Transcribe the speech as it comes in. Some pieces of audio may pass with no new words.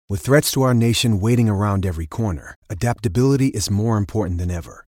With threats to our nation waiting around every corner, adaptability is more important than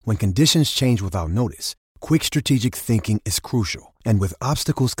ever. When conditions change without notice, quick strategic thinking is crucial. And with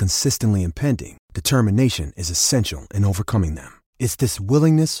obstacles consistently impending, determination is essential in overcoming them. It's this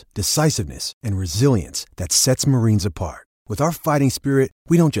willingness, decisiveness, and resilience that sets Marines apart. With our fighting spirit,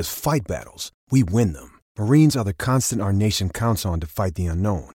 we don't just fight battles, we win them. Marines are the constant our nation counts on to fight the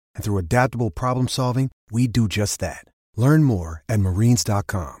unknown. And through adaptable problem solving, we do just that. Learn more at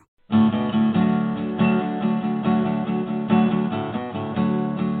marines.com.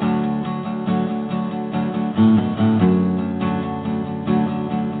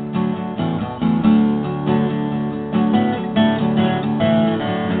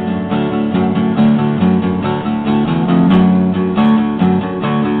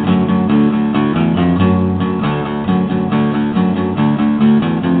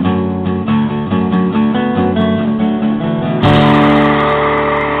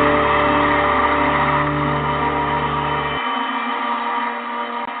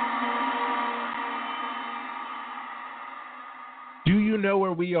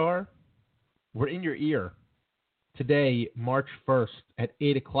 We are. We're in your ear today, March 1st at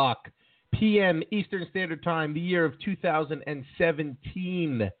 8 o'clock p.m. Eastern Standard Time, the year of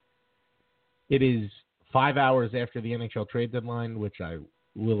 2017. It is 5 hours after the NHL trade deadline, which I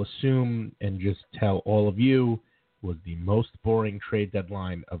will assume and just tell all of you was the most boring trade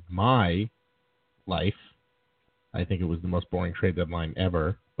deadline of my life. I think it was the most boring trade deadline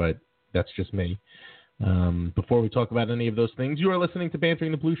ever, but that's just me. Before we talk about any of those things, you are listening to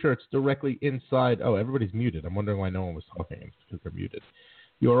Bantering the Blue Shirts directly inside. Oh, everybody's muted. I'm wondering why no one was talking. It's because they're muted.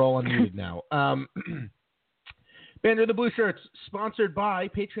 You are all unmuted now. Bantering the Blue Shirts, sponsored by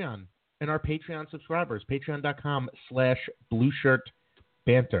Patreon and our Patreon subscribers.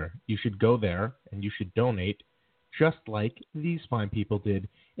 Patreon.com/BlueShirtBanter. You should go there and you should donate just like these fine people did.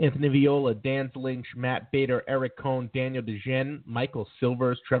 Anthony Viola, Dan Lynch, Matt Bader, Eric Cohn, Daniel DeGen, Michael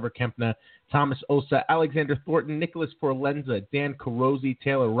Silvers, Trevor Kempner, Thomas Osa, Alexander Thornton, Nicholas Forlenza, Dan Carosi,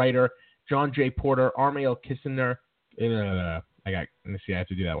 Taylor Reiter, John J. Porter, Armiel Kissner. I have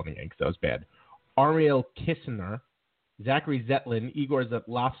to do that one again because that was bad. Armiel Kissner, Zachary Zetlin, Igor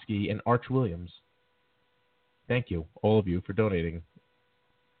Zetlovsky, and Arch Williams. Thank you, all of you, for donating.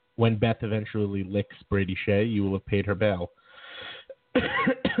 When Beth eventually licks Brady Shea, you will have paid her bail.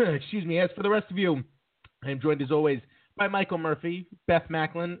 Excuse me. As for the rest of you, I am joined as always by Michael Murphy, Beth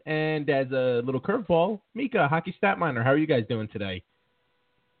Macklin, and as a little curveball, Mika, Hockey Stat Miner. How are you guys doing today?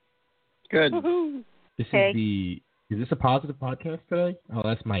 Good. Woo-hoo. Is this a positive podcast today? Oh,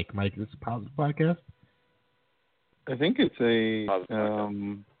 that's Mike. Mike, is this a positive podcast? I think it's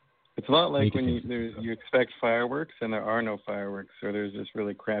it's a lot like when you expect fireworks and there are no fireworks, or there's just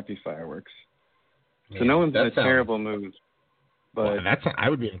really crappy fireworks. So no one's in a terrible mood. But I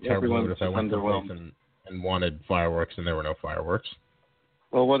would be in a terrible mood if I went to a place and wanted fireworks and there were no fireworks.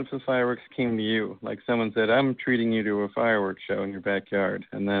 Well, what if the fireworks came to you? Like someone said, I'm treating you to a fireworks show in your backyard,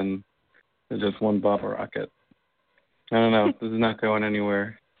 and then there's just one bottle rocket. I don't know. This is not going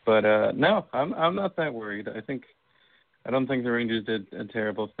anywhere. But no, I'm not that worried. I don't think the Rangers did a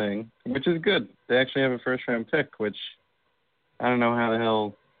terrible thing, which is good. They actually have a first-round pick, which I don't know how the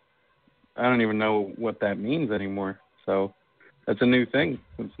hell. I don't even know what that means anymore. So that's a new thing.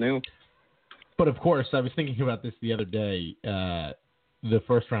 It's new. But, of course, I was thinking about this the other day. The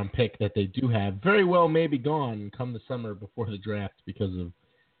first-round pick that they do have very well may be gone come the summer before the draft because of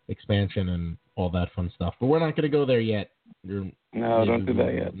expansion and all that fun stuff. But we're not going to go there yet. No, don't do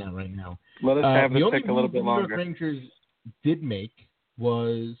that yet. Not right now. Let us have the pick a little bit longer. The Rangers did make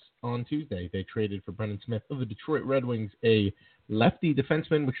was on Tuesday. They traded for Brendan Smith of the Detroit Red Wings, a lefty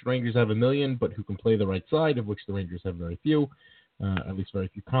defenseman, which the Rangers have a million, but who can play the right side, of which the Rangers have very few, at least very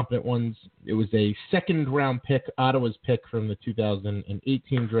few competent ones. It was a second-round pick, Ottawa's pick from the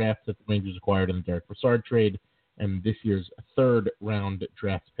 2018 draft that the Rangers acquired in the Derek Brassard trade, and this year's third-round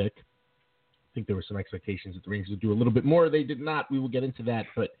draft pick. I think there were some expectations that the Rangers would do a little bit more. They did not. We will get into that,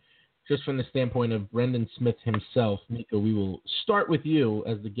 but just from the standpoint of Brendan Smith himself, Nico, we will start with you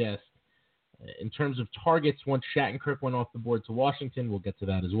as the guest. In terms of targets, once Shattenkirk went off the board to Washington, we'll get to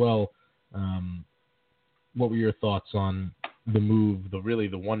that as well. What were your thoughts on the move, the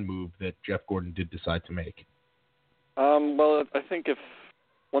one move that Jeff Gordon did decide to make? Well, I think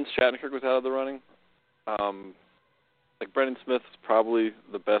once Shattenkirk was out of the running, Brendan Smith is probably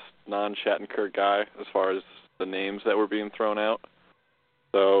the best non-Shattenkirk guy as far as the names that were being thrown out.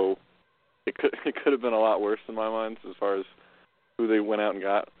 So it could have been a lot worse in my mind as far as who they went out and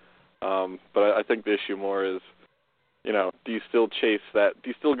got. But I think the issue more is, do you still chase that? Do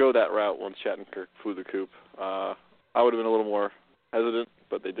you still go that route once Shattenkirk flew the coop? I would have been a little more hesitant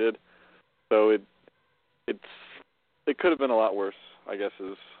but they did. So it could have been a lot worse, I guess,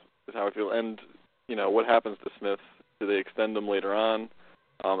 is how I feel. And, what happens to Smith? Do they extend him later on?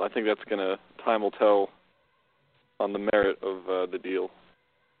 I think time will tell on the merit of the deal.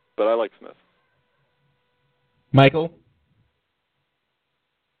 But I like Smith. Michael?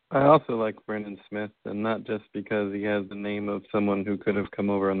 I also like Brendan Smith, and not just because he has the name of someone who could have come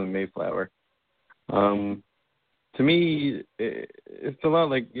over on the Mayflower. To me, it's a lot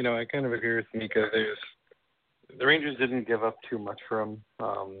like, I kind of agree with Mika. The Rangers didn't give up too much for him.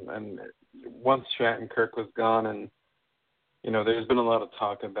 And once Shattenkirk was gone, and, there's been a lot of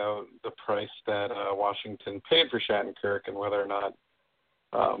talk about the price that Washington paid for Shattenkirk and whether or not,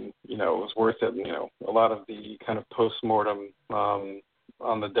 it was worth it. And, a lot of the kind of postmortem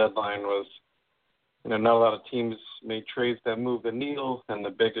on the deadline was, not a lot of teams made trades that moved the needle, and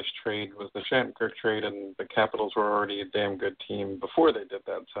the biggest trade was the Shattenkirk trade, and the Capitals were already a damn good team before they did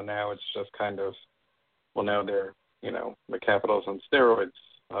that. So now it's just kind of, well, now they're, the Capitals on steroids.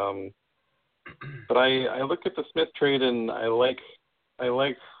 But I look at the Smith trade, and I'm going to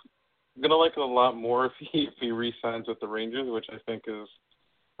like it a lot more if he re-signs with the Rangers, which I think is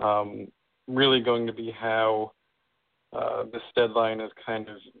really going to be how this deadline is kind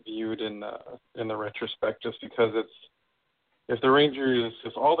of viewed in the retrospect, just because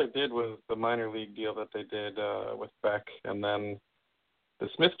if all they did was the minor league deal that they did with Beck and then the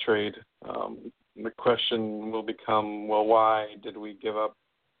Smith trade, the question will become, well, why did we give up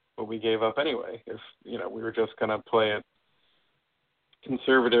what we gave up anyway? If, we were just going to play it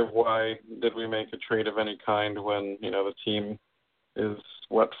conservative, why did we make a trade of any kind when, the team is,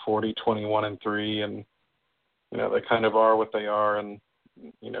 40-21-3, and, they kind of are what they are. And,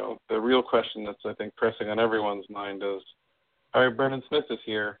 the real question that's, I think, pressing on everyone's mind is, all right, Brendan Smith is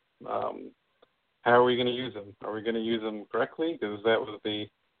here. How are we going to use him? Are we going to use him correctly? Because that was the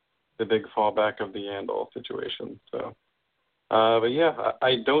big fallback of the Yandel situation. So, but yeah,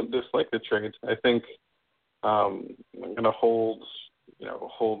 I don't dislike the trade. I think I'm going to hold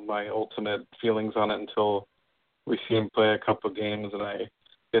my ultimate feelings on it until we see him play a couple of games and I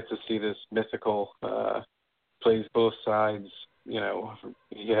get to see this mythical plays both sides.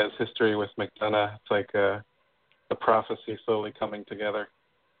 He has history with McDonough. It's like a prophecy slowly coming together.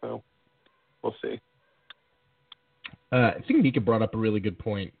 So we'll see. I think Mika brought up a really good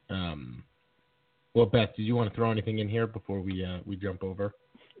point. Well, Beth, did you want to throw anything in here before we jump over?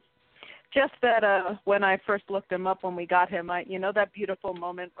 Just that when I first looked him up when we got him, that beautiful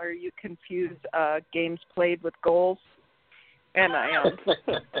moment where you confuse games played with goals, and I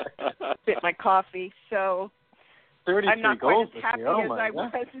bit my coffee. So I'm not quite as happy as I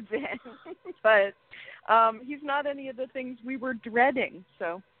was then. But he's not any of the things we were dreading.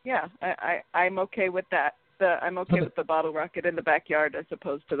 So, yeah, I'm okay with that. I'm okay with the bottle rocket in the backyard as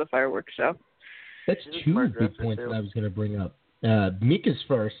opposed to the fireworks show. That's two big points that I was going to bring up. Mika's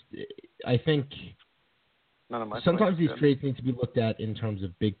first. I think sometimes these trades need to be looked at in terms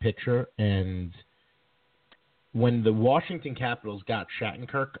of big picture. And when the Washington Capitals got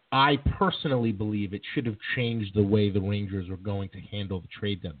Shattenkirk, I personally believe it should have changed the way the Rangers were going to handle the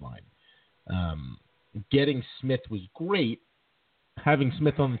trade deadline. Getting Smith was great. Having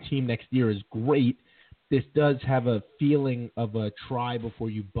Smith on the team next year is great. This does have a feeling of a try before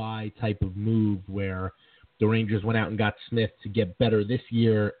you buy type of move where the Rangers went out and got Smith to get better this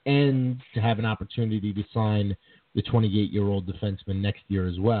year and to have an opportunity to sign the 28-year-old defenseman next year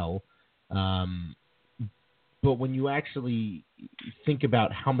as well. But when you actually think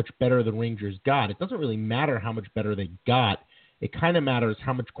about how much better the Rangers got, it doesn't really matter how much better they got. It kind of matters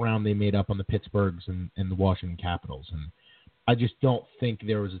how much ground they made up on the Pittsburghs and the Washington Capitals. And I just don't think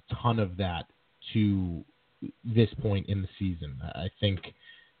there was a ton of that to this point in the season. I think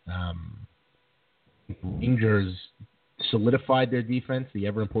Rangers solidified their defense. The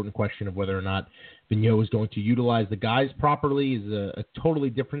ever-important question of whether or not Vigneault is going to utilize the guys properly is a totally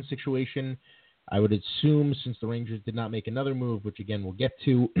different situation. I would assume, since the Rangers did not make another move, which again we'll get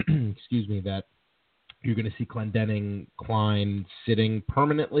to, excuse me, that you're going to see Clendening, Klein sitting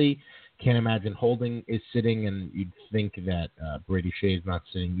permanently. Can't imagine Holding is sitting, and you'd think that Brady Shea is not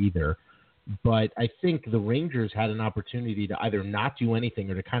sitting either. But I think the Rangers had an opportunity to either not do anything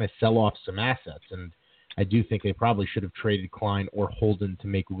or to kind of sell off some assets. And I do think they probably should have traded Klein or Holden to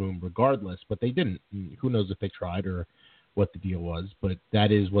make room regardless, but they didn't. Who knows if they tried or what the deal was, but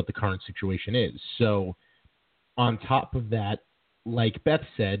that is what the current situation is. So on top of that, like Beth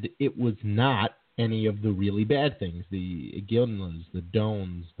said, it was not any of the really bad things. The Gilnans, the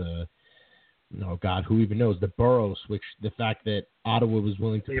Doans, who even knows, the Burrows, which the fact that Ottawa was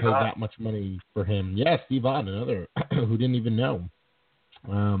willing to pay that much money for him. Yes, Steve Ott, another who didn't even know.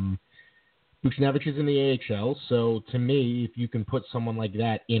 Buchnevich is in the AHL, so to me, if you can put someone like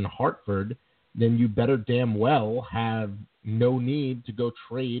that in Hartford, then you better damn well have no need to go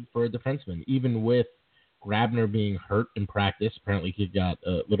trade for a defenseman, even with Grabner being hurt in practice. Apparently he got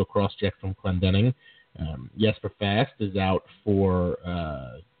a little cross-check from Clendening. Jesper Fast is out for,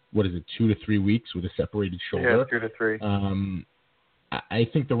 2 to 3 weeks with a separated shoulder. Yeah, 2 to 3. I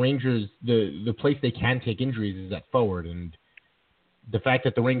think the Rangers, the place they can take injuries is at forward, and the fact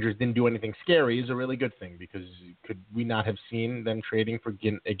that the Rangers didn't do anything scary is a really good thing, because could we not have seen them trading for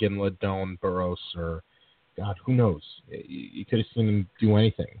Ginla, Doan, Burroughs, or God, who knows? You could have seen them do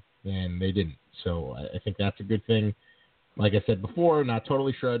anything, and they didn't. So I think that's a good thing. Like I said before, not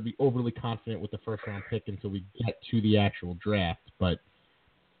totally sure I'd be overly confident with the first-round pick until we get to the actual draft, but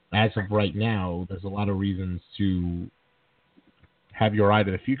as of right now, there's a lot of reasons to have your eye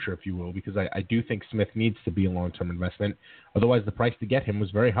to the future, if you will, because I do think Smith needs to be a long-term investment. Otherwise, the price to get him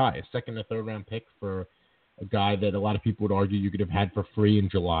was very high. A second or third-round pick for a guy that a lot of people would argue you could have had for free in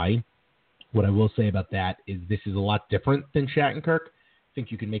July. What I will say about that is this is a lot different than Shattenkirk. I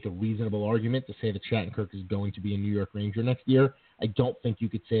think you can make a reasonable argument to say that Shattenkirk is going to be a New York Ranger next year. I don't think you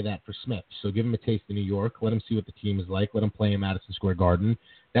could say that for Smith. So give him a taste of New York. Let him see what the team is like. Let him play in Madison Square Garden.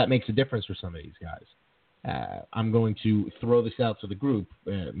 That makes a difference for some of these guys. I'm going to throw this out to the group.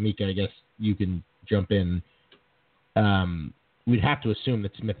 Mika, I guess you can jump in. We'd have to assume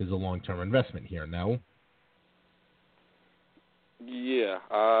that Smith is a long-term investment here, no?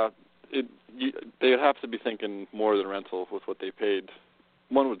 Yeah. They would have to be thinking more than rental with what they paid,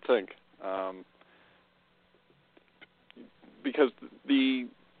 one would think. Because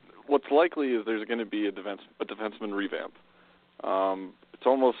what's likely is there's going to be a defenseman revamp.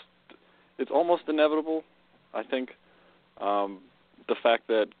 It's almost inevitable, I think. The fact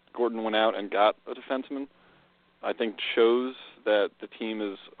that Gordon went out and got a defenseman, I think, shows that the team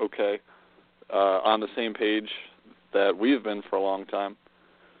is okay, on the same page that we've been for a long time.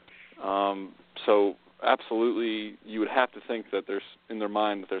 So absolutely, you would have to think that there's in their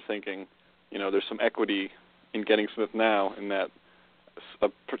mind that they're thinking, there's some equity in getting Smith now, in that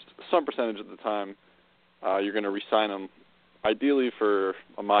some percentage of the time you're going to re-sign him, ideally for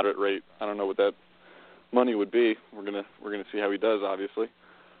a moderate rate. I don't know what that money would be. We're gonna see how he does, obviously.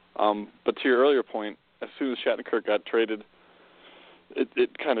 But to your earlier point, as soon as Shattenkirk got traded,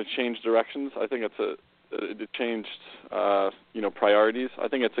 it kind of changed directions. I think it changed priorities. I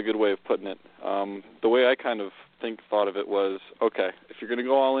think it's a good way of putting it. The way I kind of thought of it was, okay, if you're going to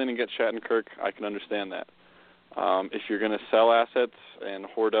go all in and get Shattenkirk, I can understand that. If you're going to sell assets and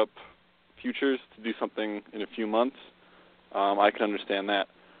hoard up futures to do something in a few months, I can understand that.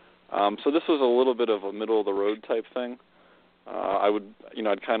 So this was a little bit of a middle-of-the-road type thing.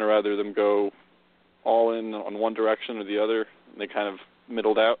 I'd kind of rather them go all in on one direction or the other, and they kind of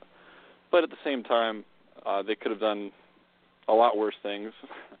middled out. But at the same time, they could have done a lot worse things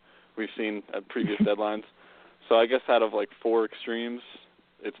we've seen at previous deadlines. So I guess out of like four extremes,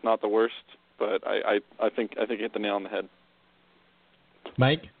 it's not the worst, but I think you hit the nail on the head.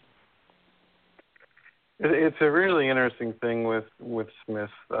 Mike? It's a really interesting thing with Smith.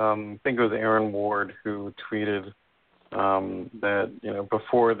 I think it was Aaron Ward who tweeted that,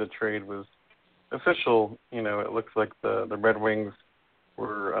 before the trade was official, it looks like the Red Wings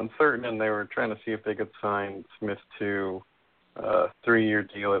were uncertain, and they were trying to see if they could sign Smith to a 3-year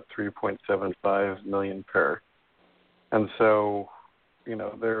deal at $3.75 million per. And so,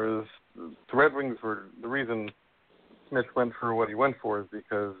 the Red Wings were, the reason Smith went for what he went for is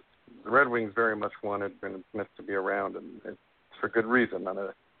because the Red Wings very much wanted Brendan Smith to be around, and it's for good reason. On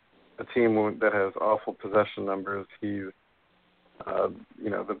a team that has awful possession numbers, he's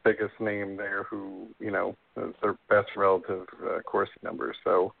the biggest name there who, is their best relative Corsi numbers.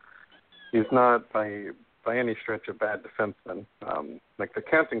 So he's not by any stretch a bad defenseman. Like the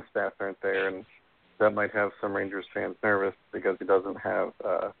counting stats aren't there, and that might have some Rangers fans nervous because he doesn't have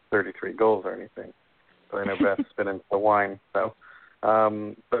 33 goals or anything. So I know Beth's been into the wine. So,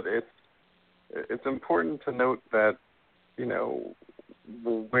 but it's important to note that,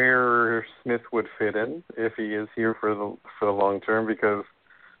 where Smith would fit in if he is here for the long term, because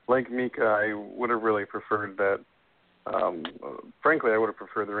like Mika, I would have really preferred that. Frankly, I would have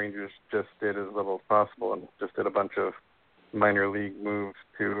preferred the Rangers just did as little as possible and just did a bunch of minor league moves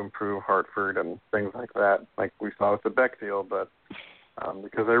to improve Hartford and things like that, like we saw with the Beck deal. But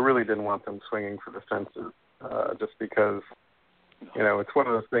because I really didn't want them swinging for the fences, just because, it's one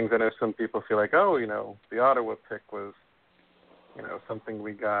of those things. I know some people feel like, the Ottawa pick was, something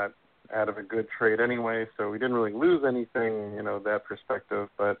we got out of a good trade anyway, so we didn't really lose anything, that perspective.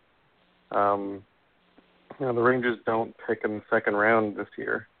 But, the Rangers don't pick in the second round this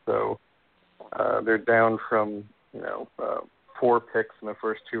year, so they're down from 4 picks in the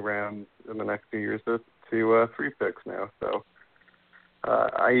first 2 rounds in the next few years to 3 picks now. So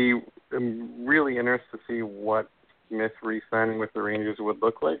I am really interested to see what Smith re-signing with the Rangers would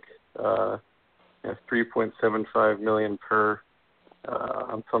look like. $3.75 million per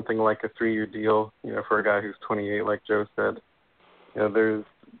on something like a 3-year deal. For a guy who's 28, like Joe said, there's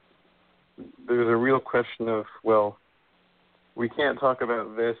a real question of, well, we can't talk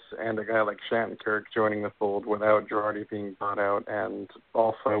about this and a guy like Shattenkirk joining the fold without Girardi being bought out, and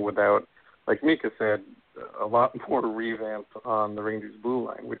also without, like Mika said, a lot more revamp on the Rangers' blue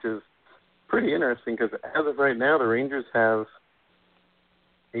line, which is pretty interesting because as of right now, the Rangers have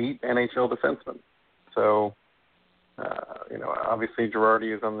 8 NHL defensemen. So, obviously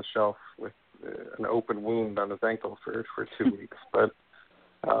Girardi is on the shelf with an open wound on his ankle for 2 weeks, but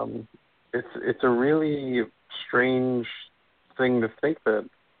it's a really strange thing to think that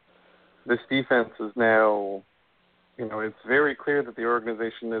this defense is now, it's very clear that the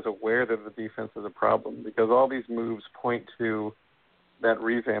organization is aware that the defense is a problem because all these moves point to that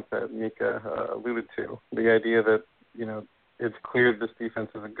revamp that Mika alluded to. The idea that, it's clear this defense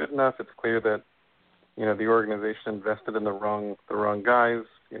isn't good enough. It's clear that, the organization invested in the wrong guys,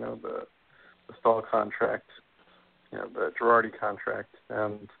 the Stahl contract, the Girardi contract,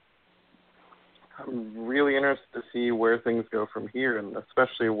 and I'm really interested to see where things go from here, and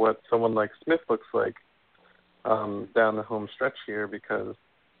especially what someone like Smith looks like down the home stretch here, because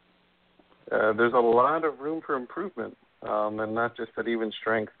there's a lot of room for improvement, and not just at even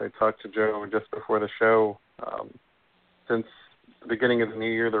strength. I talked to Joe just before the show. Since the beginning of the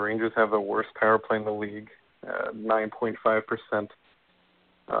new year, the Rangers have the worst power play in the league, 9.5%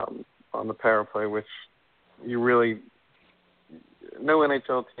 on the power play, which no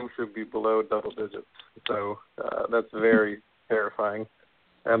NHL team should be below double digits. So that's very terrifying.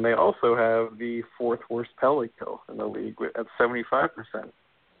 And they also have the 4th worst penalty kill in the league at 75%.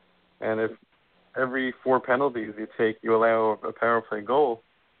 And if every 4 penalties you take, you allow a power play goal,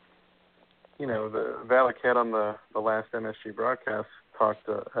 the Valaket on the last MSG broadcast talked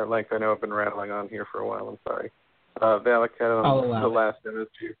at length. I know I've been rattling on here for a while. I'm sorry. Valaket on the last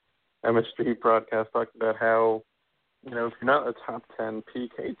MSG broadcast talked about how, if you're not a top 10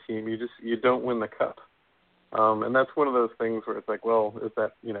 PK team, you don't win the cup. And that's one of those things where it's like, well, is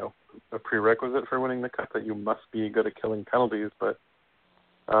that, a prerequisite for winning the cup that you must be good at killing penalties? But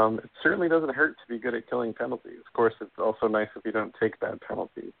it certainly doesn't hurt to be good at killing penalties. Of course, it's also nice if you don't take bad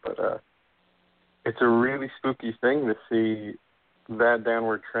penalties. But it's a really spooky thing to see that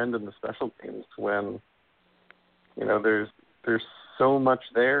downward trend in the special teams when, there's so much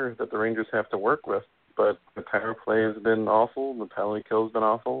there that the Rangers have to work with. But the power play has been awful, the penalty kill has been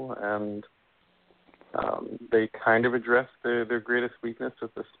awful, and they kind of addressed their greatest weakness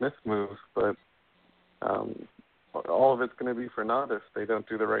with the Smith move, but all of it's going to be for naught if they don't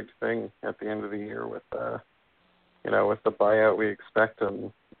do the right thing at the end of the year with the buyout we expect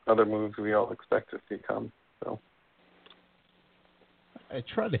and other moves we all expect to see come. So I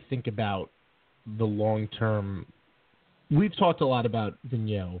try to think about the long term. We've talked a lot about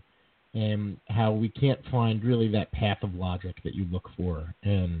Vigneault and how we can't find really that path of logic that you look for.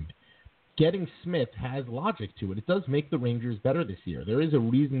 And getting Smith has logic to it. It does make the Rangers better this year. There is a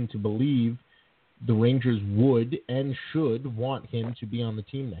reason to believe the Rangers would and should want him to be on the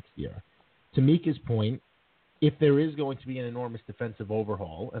team next year. To Mika's point, if there is going to be an enormous defensive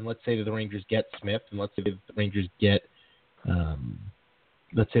overhaul, and let's say that the Rangers get Smith, and let's say that the Rangers get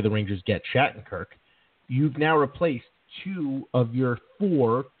Shattenkirk, you've now replaced 2 of your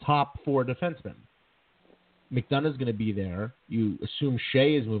top 4 defensemen. McDonough's going to be there. You assume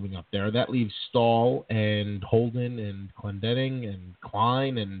Shea is moving up there. That leaves Stahl and Holden and Clendening and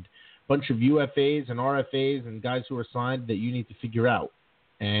Klein and a bunch of UFAs and RFAs and guys who are signed that you need to figure out.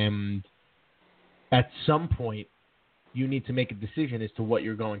 And at some point, you need to make a decision as to what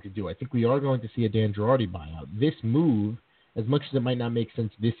you're going to do. I think we are going to see a Dan Girardi buyout. This move, as much as it might not make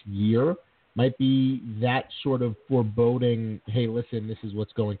sense this year, might be that sort of foreboding, hey, listen, this is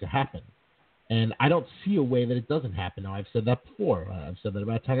what's going to happen. And I don't see a way that it doesn't happen. Now, I've said that before. I've said that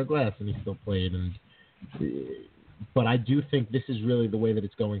about Tyler Glass, and he still played. But I do think this is really the way that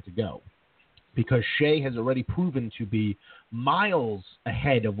it's going to go. Because Shea has already proven to be miles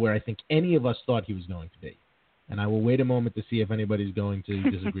ahead of where I think any of us thought he was going to be. And I will wait a moment to see if anybody's going to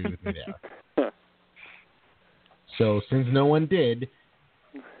disagree with me there. So since no one did,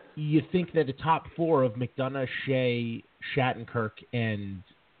 you think that the top 4 of McDonough, Shea, Shattenkirk, and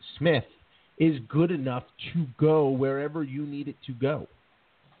Smith is good enough to go wherever you need it to go.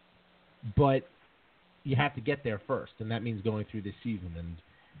 But you have to get there first, and that means going through this season. And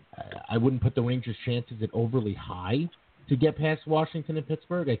I wouldn't put the Rangers' chances at overly high to get past Washington and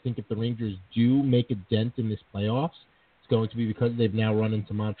Pittsburgh. I think if the Rangers do make a dent in this playoffs, it's going to be because they've now run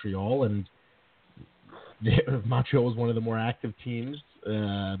into Montreal, and Montreal is one of the more active teams.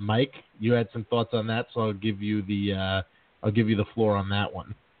 Mike, you had some thoughts on that, so I'll give you the floor on that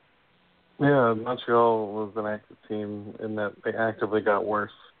one. Yeah, Montreal was an active team in that they actively got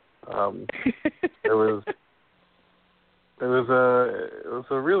worse. It was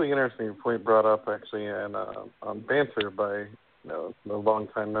a really interesting point brought up actually on Banter by the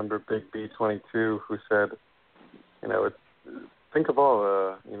longtime member Big B22, who said, think of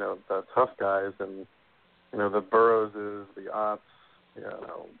all the tough guys and the Burroughses, the Otts,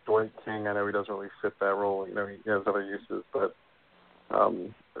 Dwight King. I know he doesn't really fit that role. He has other uses, but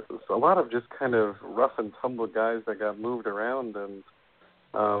there's a lot of just kind of rough and tumble guys that got moved around, and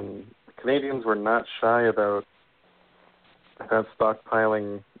the Canadians were not shy about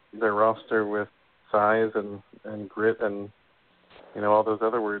stockpiling their roster with size and grit and all those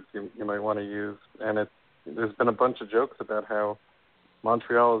other words you might want to use. And there's been a bunch of jokes about how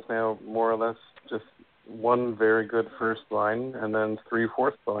Montreal is now more or less just one very good first line and then 3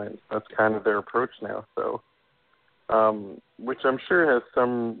 fourth lines. That's kind of their approach now. So, which I'm sure has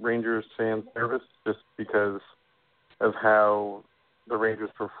some Rangers fans nervous just because of how the Rangers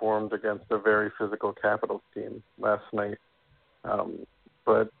performed against a very physical Capitals team last night.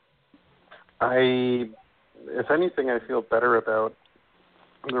 But if anything, I feel better about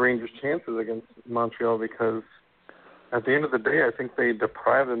the Rangers' chances against Montreal because at the end of the day, I think they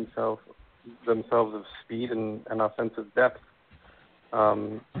deprive themselves of speed and offensive depth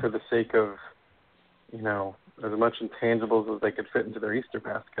for the sake of, as much intangibles as they could fit into their Easter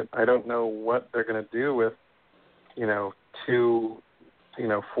basket. I don't know what they're going to do with, 2,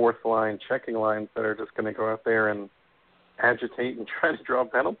 fourth line checking lines that are just going to go out there and agitate and try to draw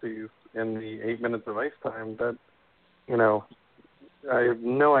penalties in the 8 minutes of ice time. That, I have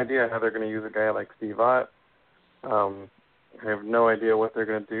no idea how they're going to use a guy like Steve Ott. I have no idea what they're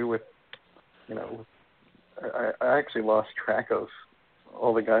going to do with, I actually lost track of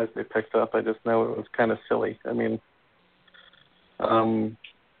all the guys they picked up. I just know it was kind of silly. I mean,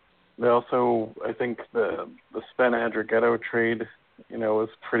 they also, I think the Sven Adrigetto trade, was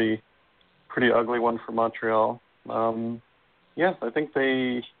pretty ugly one for Montreal. I think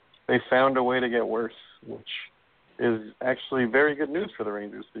they found a way to get worse, which is actually very good news for the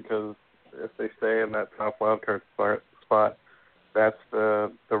Rangers because if they stay in that top wildcard spot, that's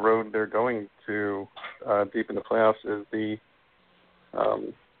the road they're going to deep in the playoffs is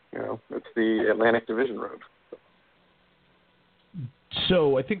it's the Atlantic Division road.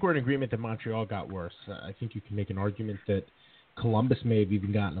 So I think we're in agreement that Montreal got worse. I think you can make an argument that Columbus may have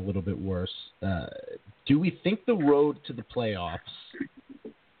even gotten a little bit worse. Do we think the road to the playoffs –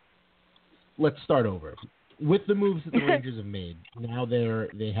 let's start over. With the moves that the Rangers have made, now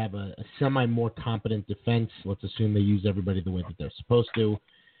they have a semi-more competent defense. Let's assume they use everybody the way that they're supposed to.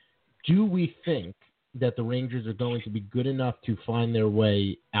 Do we think that the Rangers are going to be good enough to find their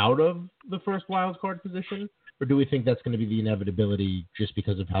way out of the first wild card position? Or do we think that's going to be the inevitability just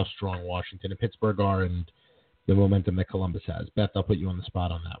because of how strong Washington and Pittsburgh are and the momentum that Columbus has? Beth, I'll put you on the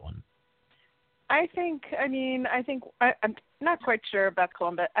spot on that one. I'm not quite sure about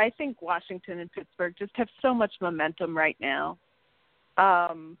Columbus. I think Washington and Pittsburgh just have so much momentum right now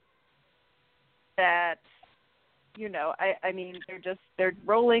that, they're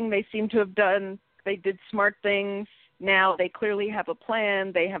rolling. They seem to have they did smart things. Now they clearly have a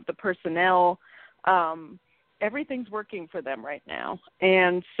plan. They have the personnel. Everything's working for them right now.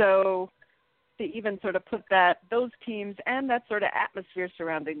 And so to even sort of put those teams and that sort of atmosphere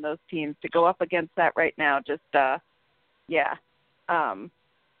surrounding those teams to go up against that right now, just, I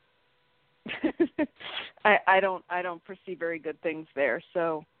don't foresee very good things there.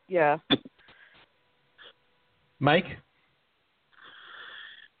 So, yeah. Mike?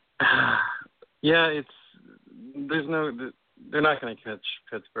 Yeah, they're not going to catch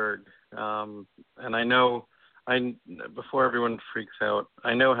Pittsburgh. And I know, before everyone freaks out,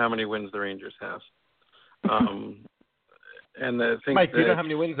 I know how many wins the Rangers have. And I think Mike, do you know how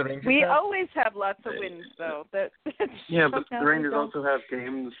many wins the Rangers have? We always have lots of wins, though. But the Rangers also have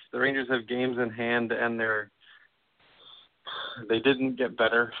games. The Rangers have games in hand, and they didn't get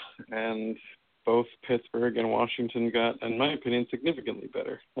better. And both Pittsburgh and Washington got, in my opinion, significantly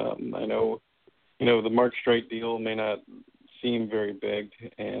better. I know, the Mark Streit deal may not seem very big,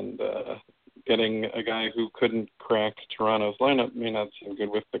 and getting a guy who couldn't crack Toronto's lineup may not seem good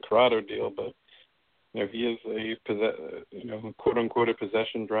with the Corrado deal, but he is a quote unquote a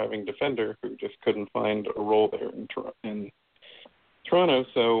possession driving defender who just couldn't find a role there in Toronto.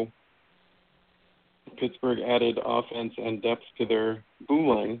 So Pittsburgh added offense and depth to their boom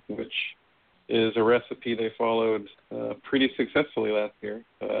line, which is a recipe they followed pretty successfully last year,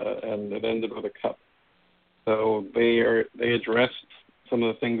 and it ended with a cup. So they addressed some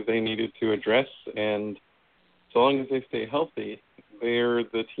of the things they needed to address, and so long as they stay healthy, they're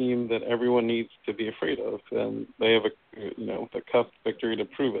the team that everyone needs to be afraid of, and they have the cup victory to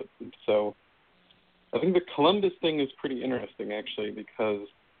prove it. And so I think the Columbus thing is pretty interesting, actually, because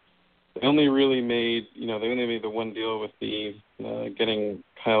they only made the one deal with the getting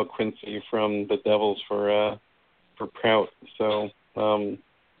Kyle Quincy from the Devils for Prout. So, and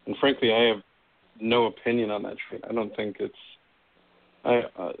frankly, I have no opinion on that trade. I don't think it's.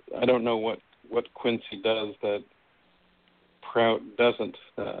 I don't know what Quincy does that Prout doesn't.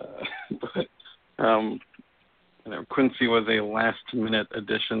 But Quincy was a last-minute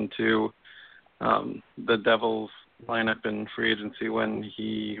addition to the Devils lineup in free agency when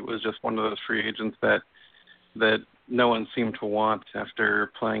he was just one of those free agents that no one seemed to want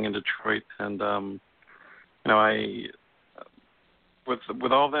after playing in Detroit. And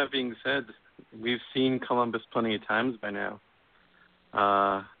with all that being said, we've seen Columbus plenty of times by now.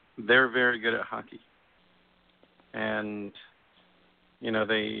 They're very good at hockey, and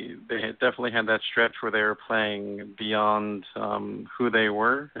they definitely had that stretch where they were playing beyond who they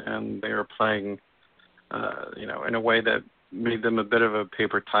were, and they were playing in a way that made them a bit of a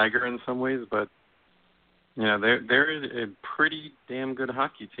paper tiger in some ways. But they're a pretty damn good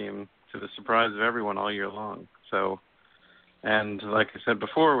hockey team, to the surprise of everyone all year long. So, and like I said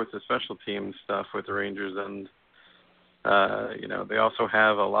before, with the special team stuff with the Rangers, and they also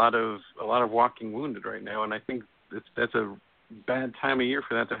have a lot of walking wounded right now, and I think that's a bad time of year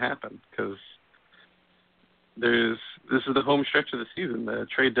for that to happen, because this is the home stretch of the season. The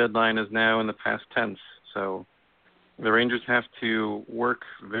trade deadline is now in the past tense, so the Rangers have to work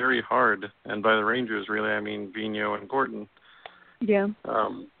very hard, and by the Rangers, really, I mean Vigneault and Gorton. Yeah.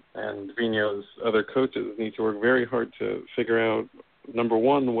 And Vigneault's other coaches need to work very hard to figure out, number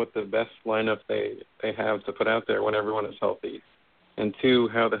one, what the best lineup they have to put out there when everyone is healthy, and two,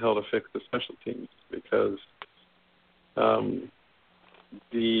 how the hell to fix the special teams, because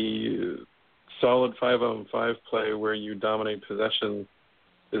the solid 5-on-5 play where you dominate possession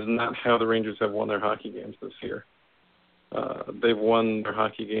is not how the Rangers have won their hockey games this year. They've won their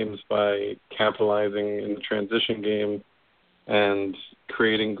hockey games by capitalizing in the transition game and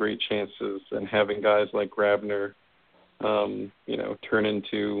creating great chances and having guys like Grabner turn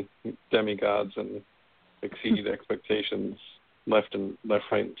into demigods and exceed expectations left,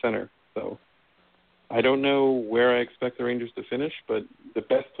 right, and center. So I don't know where I expect the Rangers to finish, but the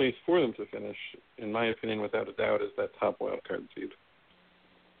best place for them to finish, in my opinion, without a doubt, is that top wild card seed.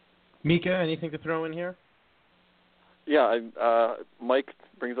 Mika, anything to throw in here? Yeah, Mike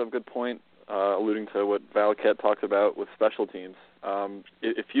brings up a good point, alluding to what Valcat talks about with special teams.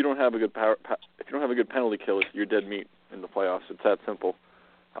 If you don't have a good penalty kill, you're dead meat in the playoffs. It's that simple.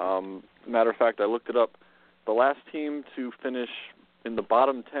 Matter of fact, I looked it up. The last team to finish in the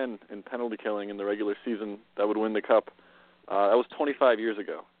bottom 10 in penalty killing in the regular season that would win the Cup, that was 25 years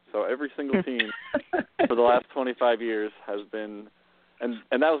ago. So every single team for the last 25 years has been, and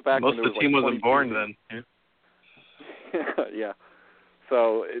that was back most when of the team wasn't born then. Yeah. Yeah.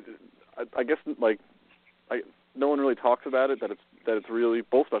 So I guess no one really talks about it, that it's really,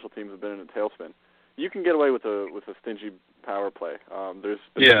 both special teams have been in a tailspin. You can get away with a stingy power play. There's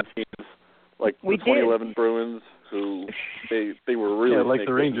been teams like the 2011 Bruins who they were really like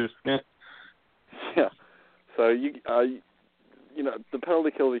the Rangers. Yeah. Yeah. So the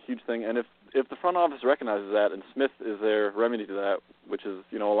penalty kill is a huge thing, and if the front office recognizes that, and Smith is their remedy to that, which is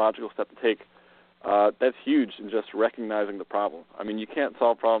a logical step to take, that's huge in just recognizing the problem. I mean, you can't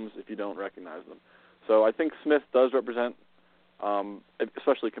solve problems if you don't recognize them. So I think Smith does represent,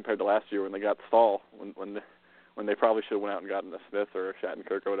 especially compared to last year when they got Stahl, when they probably should have went out and gotten a Smith or a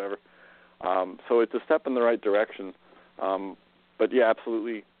Shattenkirk or whatever. So it's a step in the right direction. But yeah,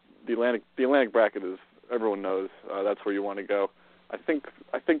 absolutely, the Atlantic bracket is, everyone knows that's where you want to go. I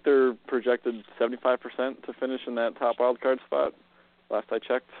think they're projected 75% to finish in that top wild card spot, last I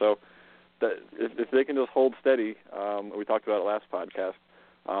checked. So that if they can just hold steady, we talked about it last podcast,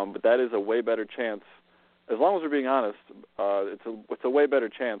 but that is a way better chance. As long as we're being honest, it's a way better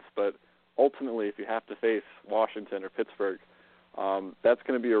chance. But ultimately, if you have to face Washington or Pittsburgh, that's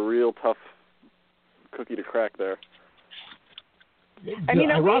going to be a real tough cookie to crack there. I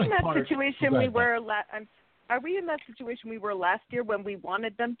mean, are we in that situation we were are we in that situation we were last year when we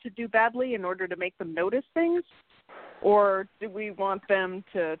wanted them to do badly in order to make them notice things? Or do we want them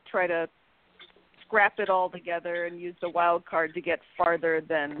to try to scrap it all together and use the wild card to get farther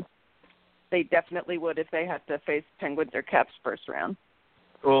than they definitely would if they had to face Penguins or Caps first round?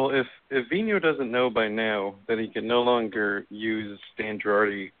 Well, if Vigneault doesn't know by now that he can no longer use Stan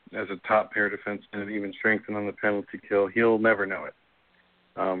Girardi as a top pair defenseman and even strengthen on the penalty kill, he'll never know it.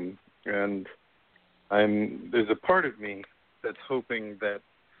 And there's a part of me that's hoping that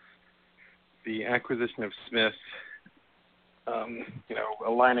the acquisition of Smith,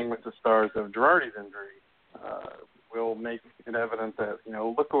 aligning with the stars of Girardi's injury, will make it evident that,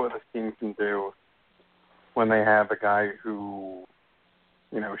 look at what this team can do when they have a guy who,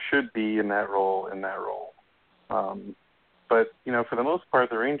 should be in that role. But, for the most part,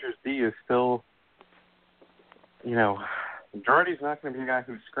 the Rangers D is still, Girardi's not going to be a guy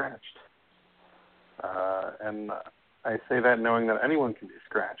who's scratched. And I say that knowing that anyone can be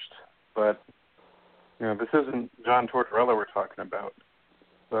scratched. But, this isn't John Tortorella we're talking about.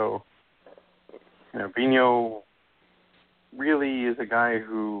 So, Vigneault really is a guy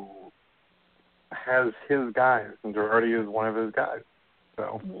who has his guys, and Girardi is one of his guys.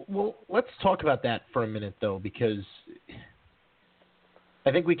 So, well, let's talk about that for a minute, though, because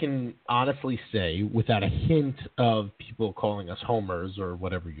I think we can honestly say, without a hint of people calling us homers or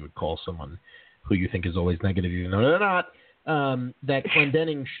whatever you would call someone who you think is always negative, even though they're not, that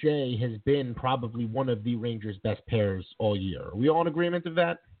Clendening-Shea has been probably one of the Rangers' best pairs all year. Are we all in agreement of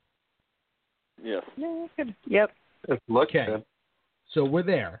that? Yes. Yeah, good. Yep. Okay. So we're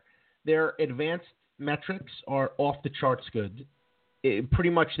there. Their advanced metrics are off the charts good. Pretty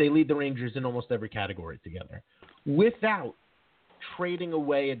much they lead the Rangers in almost every category together. Without trading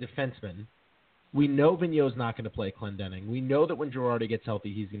away a defenseman, we know Vigneault's not going to play Clendening. We know that when Girardi gets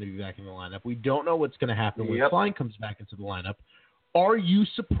healthy, he's going to be back in the lineup. We don't know what's going to happen when Klein comes back into the lineup. Are you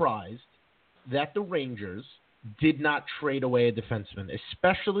surprised that the Rangers did not trade away a defenseman,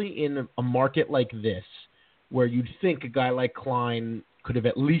 especially in a market like this, where you'd think a guy like Klein could have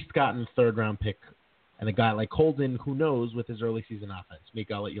at least gotten a third-round pick, and a guy like Holden, who knows, with his early season offense? Meek,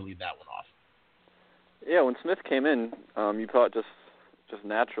 I'll let you lead that one off. Yeah, when Smith came in, you thought just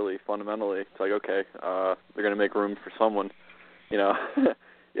naturally, fundamentally, it's like, okay, they're going to make room for someone, yeah.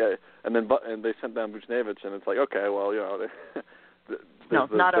 And then they sent down Buchnevich, and it's like, okay, well,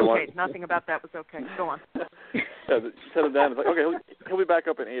 not okay. Nothing about that was okay. Go on. Yeah, you sent him down. It's like, okay, he'll be back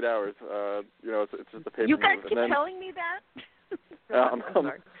up in 8 hours. It's just a paper You guys move. keep telling me that? I'm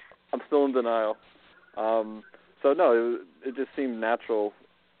still in denial. So no, it just seemed natural.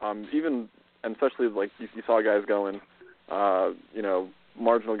 Even and especially like you saw guys going,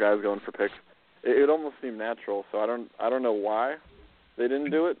 marginal guys going for picks. It almost seemed natural. So I don't know why they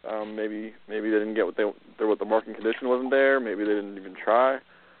didn't do it. Maybe they didn't get what the marking condition wasn't there. Maybe they didn't even try.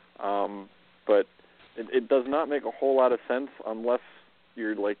 But it does not make a whole lot of sense unless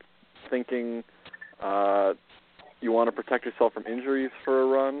you're like thinking you want to protect yourself from injuries for a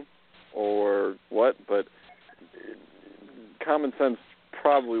run or what. But common sense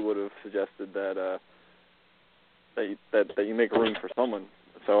probably would have suggested that you make room for someone.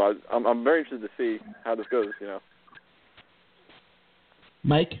 So I'm very interested to see how this goes.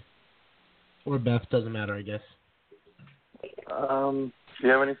 Mike or Beth, doesn't matter, I guess. Do you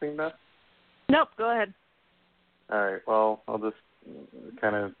have anything, Beth? Nope. Go ahead. All right. Well, I'll just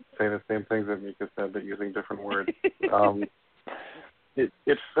kind of say the same things that Mika said, but using different words.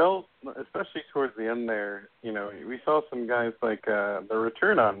 It felt, especially towards the end there, we saw some guys like the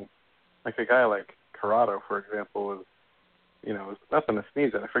return on, like a guy like Corrado, for example, was nothing to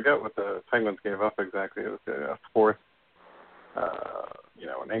sneeze at. I forget what the Penguins gave up exactly. It was a fourth,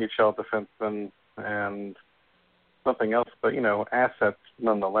 an AHL defenseman and something else, but, assets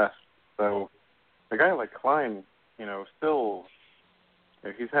nonetheless. So a guy like Klein, still,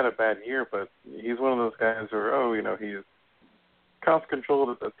 he's had a bad year, but he's one of those guys where, he's cost controlled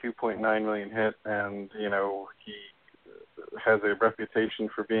at the $2.9 million hit, and, he has a reputation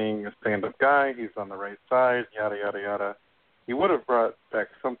for being a stand-up guy. He's on the right side, yada, yada, yada. He would have brought back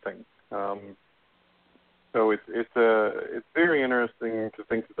something. So it's very interesting to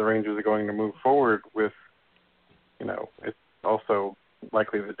think that the Rangers are going to move forward with, it's also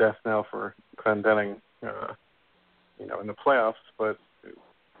likely the death knell for Clendening, in the playoffs. But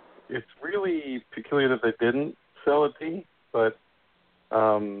it's really peculiar that they didn't sell a D, but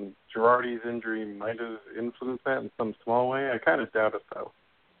Girardi's injury might have influenced that in some small way. I kind of doubt it, though.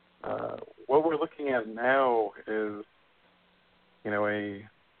 What we're looking at now is,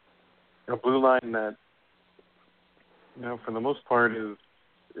 a blue line that, for the most part is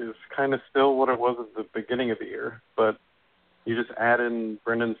is kind of still what it was at the beginning of the year, but you just add in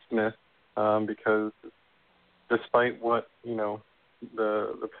Brendan Smith because despite what,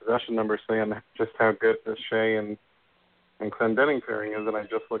 the possession numbers say and just how good the Shea and Clendenning pairing is, and I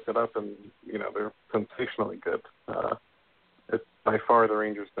just looked it up, and, they're sensationally good. It's by far the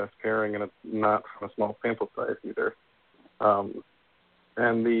Rangers' best pairing, and it's not from a small sample size either.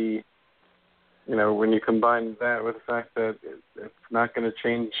 And when you combine that with the fact that it's not going to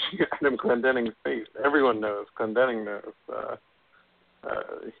change Adam Clendenning's face, everyone knows, Clendenning knows,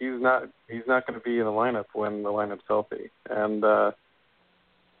 he's not going to be in the lineup when the lineup's healthy, and that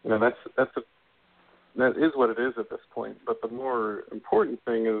is what it is at this point. But the more important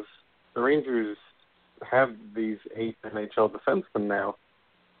thing is the Rangers have these 8 NHL defensemen now.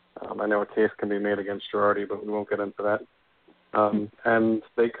 I know a case can be made against Girardi, but we won't get into that. And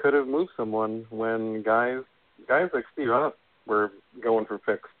they could have moved someone when guys like Steve Ott were going for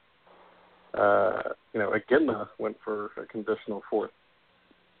picks. Iginla went for a conditional 4th.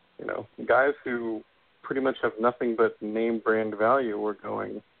 Guys who pretty much have nothing but name brand value were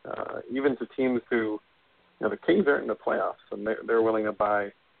going, even to teams who, the Kings aren't in the playoffs and they're willing to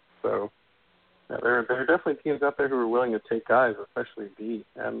buy. So there are definitely teams out there who are willing to take guys, especially D.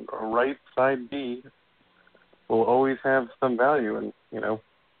 And a right side D will always have some value. And,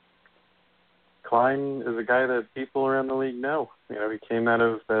 Klein is a guy that people around the league know. He came out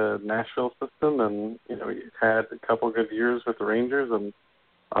of the Nashville system and, he's had a couple good years with the Rangers, and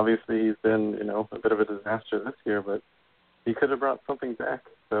obviously he's been, a bit of a disaster this year, but he could have brought something back.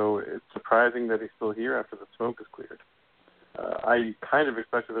 So it's surprising that he's still here after the smoke is cleared. I kind of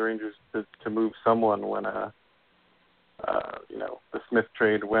expected the Rangers to move someone when, the Smith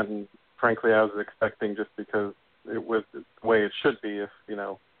trade went. Frankly, I was expecting, just because it was the way it should be if,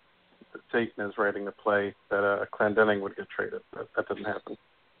 Satan is writing the play, that Clendenning would get traded. But that didn't happen.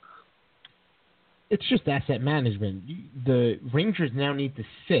 It's just asset management. The Rangers now need to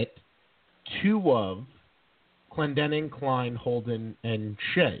sit 2 of Clendenning, Klein, Holden, and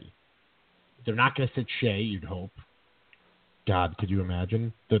Shea. They're not going to sit Shea, you'd hope. God, could you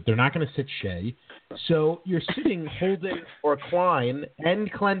imagine? They're not going to sit Shea. So you're sitting Holden or Klein and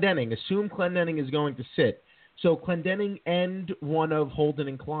Clendenning. Assume Clendenning is going to sit. So Clendenning and one of Holden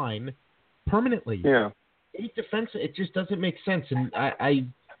and Klein permanently. Yeah. 8 defense, it just doesn't make sense. And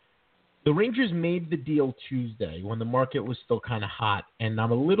the Rangers made the deal Tuesday when the market was still kind of hot, and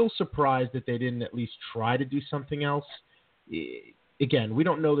I'm a little surprised that they didn't at least try to do something else. Again, we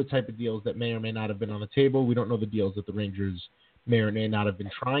don't know the type of deals that may or may not have been on the table. We don't know the deals that the Rangers may or may not have been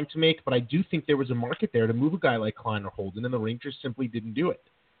trying to make, but I do think there was a market there to move a guy like Klein or Holden, and the Rangers simply didn't do it.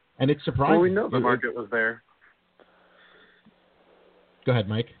 And it's surprising. Well, we know the market was there. Go ahead,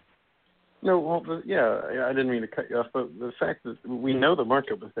 Mike. No, well, I didn't mean to cut you off, but the fact that we know the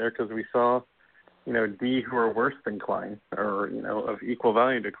market was there because we saw, D who are worse than Klein or, of equal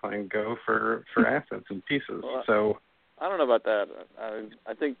value to Klein go for assets and pieces. Well, so I don't know about that. I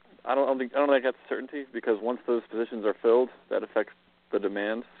don't think that's certainty, because once those positions are filled, that affects the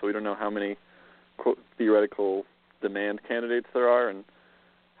demand. So we don't know how many quote theoretical demand candidates there are and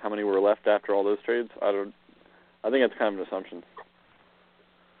how many were left after all those trades. I think that's kind of an assumption.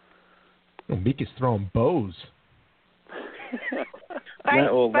 Meek is throwing bows.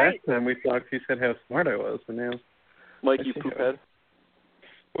 Last time we talked, you said how smart I was, and now Mike, you poophead.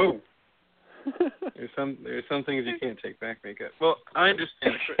 Whoa. There's some things you can't take back, Mika. Well, I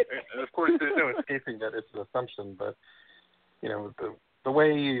understand. Of course, there's no escaping that it's an assumption, but the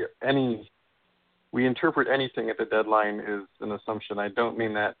way we interpret anything at the deadline is an assumption. I don't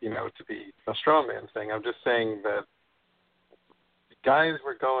mean that to be a straw man thing. I'm just saying that guys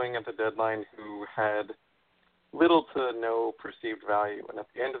were going at the deadline who had little to no perceived value. And at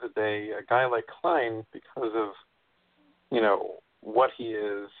the end of the day, a guy like Klein, because of, what he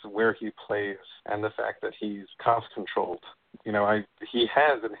is, where he plays, and the fact that he's cost-controlled, he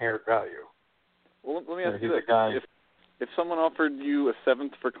has inherent value. Well, let me ask you this. If someone offered you a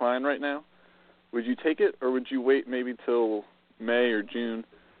 7th for Klein right now, would you take it, or would you wait maybe till May or June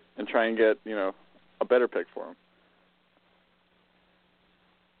and try and get, a better pick for him?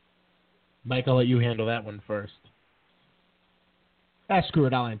 Mike, I'll let you handle that one first. Screw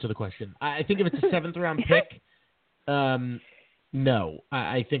it, I'll answer the question. I think if it's a 7th round pick, no.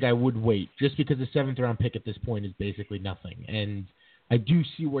 I think I would wait, just because the 7th round pick at this point is basically nothing. And I do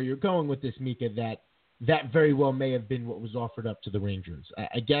see where you're going with this, Mika, that very well may have been what was offered up to the Rangers.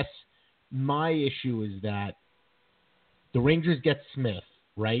 I guess my issue is that the Rangers get Smith,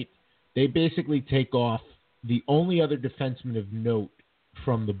 right? They basically take off the only other defenseman of note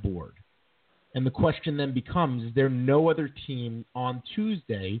from the board. And the question then becomes, is there no other team on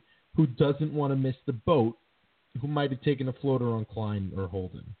Tuesday who doesn't want to miss the boat, who might have taken a floater on Klein or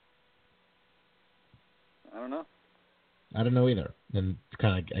Holden? I don't know. I don't know either. And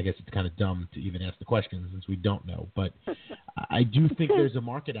I guess it's kind of dumb to even ask the question since we don't know. But I do think there's a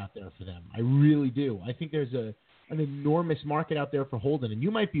market out there for them. I really do. I think there's an enormous market out there for Holden. And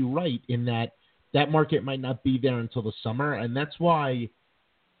you might be right in that market might not be there until the summer. And that's why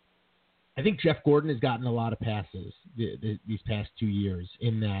I think Jeff Gordon has gotten a lot of passes these past 2 years,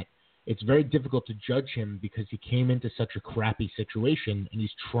 in that it's very difficult to judge him because he came into such a crappy situation and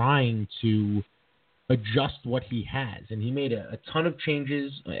he's trying to adjust what he has. And he made a ton of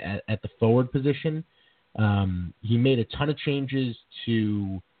changes at the forward position. He made a ton of changes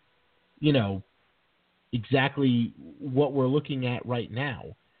to, exactly what we're looking at right now.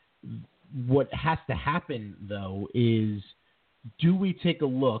 What has to happen, though, is do we take a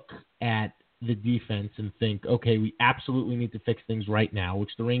look at the defense and think, okay, we absolutely need to fix things right now,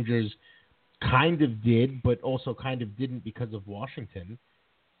 which the Rangers kind of did, but also kind of didn't because of Washington?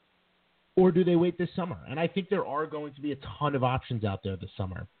 Or do they wait this summer? And I think there are going to be a ton of options out there this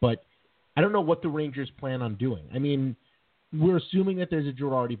summer, but I don't know what the Rangers plan on doing. I mean, we're assuming that there's a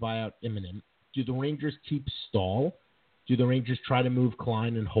Girardi buyout imminent. Do the Rangers keep Stahl? Do the Rangers try to move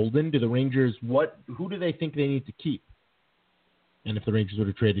Klein and Holden? Do the Rangers, who do they think they need to keep? And if the Rangers would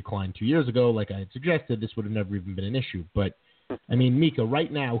have traded Klein 2 years ago, like I had suggested, this would have never even been an issue. But, I mean, Mika,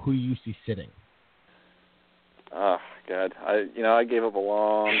 right now, who do you see sitting? Oh, God. I gave up a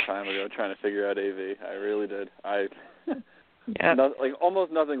long time ago trying to figure out AV. I really did.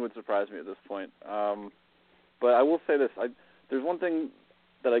 Almost nothing would surprise me at this point. But I will say this. There's one thing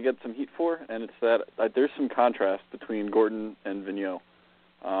that I get some heat for, and it's that there's some contrast between Gorton and Vigneault.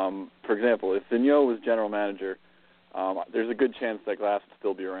 For example, if Vigneault was general manager, there's a good chance that Glass would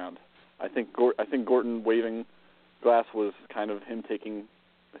still be around. I think Gorton waving Glass was kind of him taking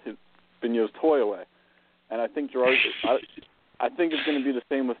Vigneault's toy away. And I think Girardi, I think it's going to be the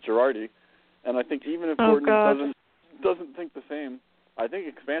same with Girardi. And I think even if Gorton doesn't think the same, I think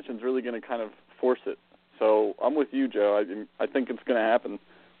expansion's really going to kind of force it. So I'm with you, Joe. I think it's going to happen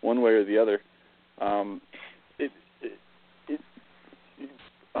one way or the other.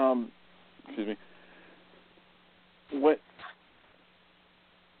 Excuse me. What?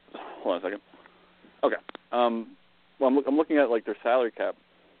 Hold on a second. Okay. Well, I'm looking at like their salary cap.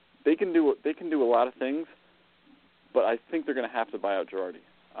 They can do a lot of things, but I think they're going to have to buy out Girardi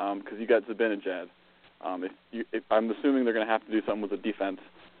because you got Zibanejad. I'm assuming they're going to have to do something with the defense.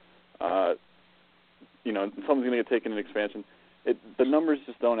 Something's going to get taken in expansion. The numbers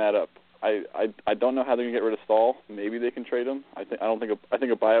just don't add up. I don't know how they're going to get rid of Stahl. Maybe they can trade him. I think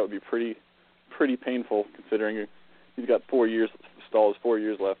a buyout would be pretty painful considering he's got 4 years. Stahl has 4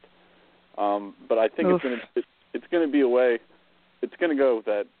 years left. But I think it's going to be a way. It's going to go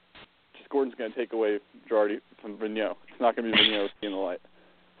that just Gordon's going to take away Girardi from Vigneault. It's not going to be Vigneault seeing the light.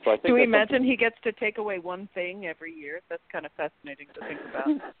 So I think. Do we imagine he gets to take away one thing every year? That's kind of fascinating to think about.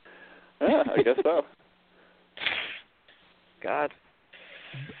 Yeah, I guess so. God.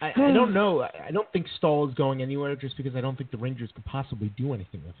 I don't know. I don't think Stahl is going anywhere just because I don't think the Rangers could possibly do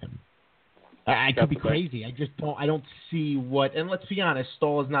anything with him. I could be crazy. I don't see what. And let's be honest,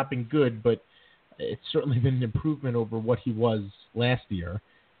 Stahl has not been good, but it's certainly been an improvement over what he was last year.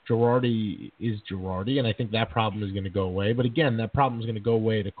 Girardi is Girardi, and I think that problem is going to go away. But again, that problem is going to go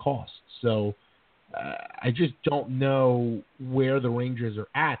away at a cost. So I just don't know where the Rangers are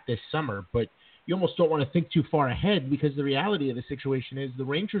at this summer. But you almost don't want to think too far ahead because the reality of the situation is the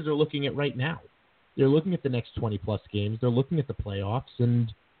Rangers are looking at right now. They're looking at the next 20-plus games. They're looking at the playoffs.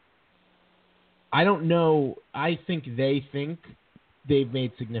 And I don't know. I think they've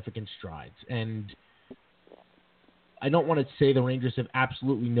made significant strides. And I don't want to say the Rangers have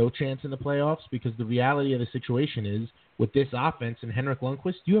absolutely no chance in the playoffs because the reality of the situation is with this offense and Henrik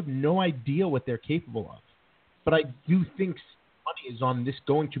Lundqvist, you have no idea what they're capable of. But I do think money is on this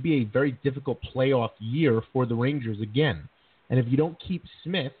going to be a very difficult playoff year for the Rangers again. And if you don't keep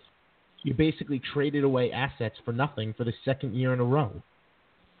Smith, you basically traded away assets for nothing for the second year in a row.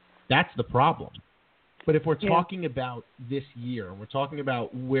 That's the problem. But if we're talking about this year, and we're talking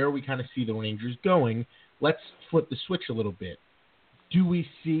about where we kind of see the Rangers going, let's flip the switch a little bit. Do we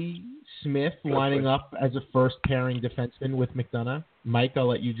see Smith lining up as a first-pairing defenseman with McDonough? Mike, I'll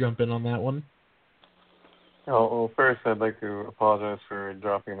let you jump in on that one. Well, first I'd like to apologize for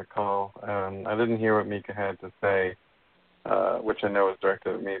dropping the call. I didn't hear what Mika had to say, which I know was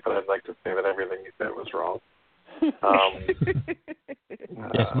directed at me, but I'd like to say that everything he said was wrong.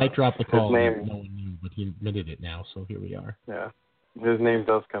 Yes, Mike dropped the call. No one knew, but he admitted it now, so here we are. Yeah. His name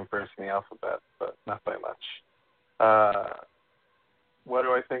does come first in the alphabet, but not by much. What do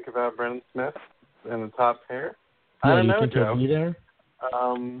I think about Brendan Smith in the top pair? I don't know, think Joe. he'll be there?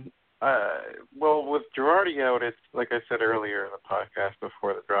 Well, with Girardi out, it's like I said earlier in the podcast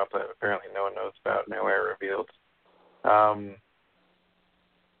before the drop that apparently no one knows about, no air revealed.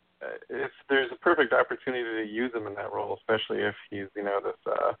 If there's a perfect opportunity to use him in that role, especially if he's,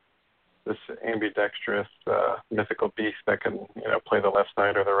 this ambidextrous mythical beast that can, play the left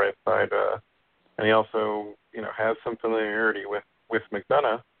side or the right side, and he also, has some familiarity with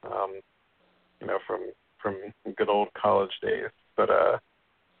McDonough, from good old college days. But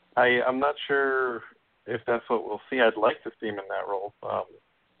I'm not sure if that's what we'll see. I'd like to see him in that role.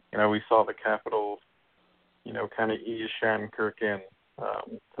 We saw the Capitals, kind of ease Shattenkirk in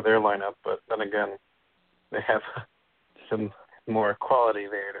to their lineup, but then again, they have some more quality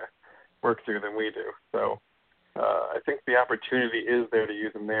there to work through than we do. So I think the opportunity is there to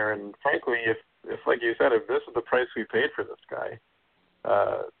use him there. And frankly, if like you said, if this is the price we paid for this guy,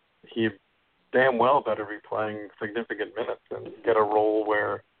 he damn well better be playing significant minutes and get a role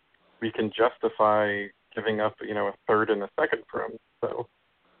where we can justify giving up, a third and a second for him. So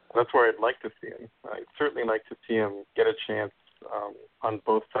that's where I'd like to see him. I'd certainly like to see him get a chance on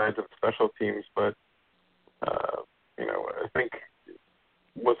both sides of special teams, but I think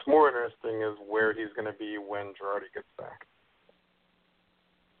what's more interesting is where he's going to be when Girardi gets back.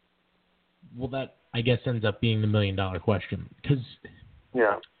 Well, that, I guess, ends up being the million-dollar question. Because,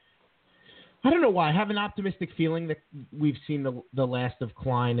 yeah, I don't know why. I have an optimistic feeling that we've seen the last of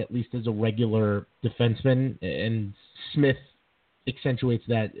Klein, at least as a regular defenseman, and Smith accentuates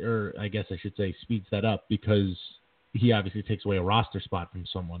that, or I guess I should say speeds that up, because he obviously takes away a roster spot from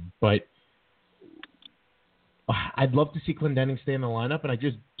someone. But I'd love to see Clendening stay in the lineup, and I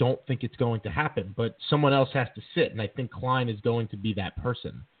just don't think it's going to happen. But someone else has to sit, and I think Klein is going to be that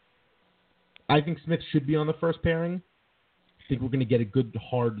person. I think Smith should be on the first pairing. I think we're going to get a good,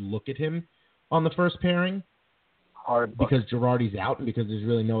 hard look at him on the first pairing. Hard because Girardi's out and because there's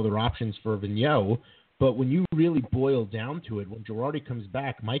really no other options for Vigneault. But when you really boil down to it, when Girardi comes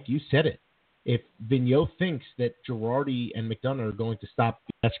back, Mike, you said it. If Vigneault thinks that Girardi and McDonough are going to stop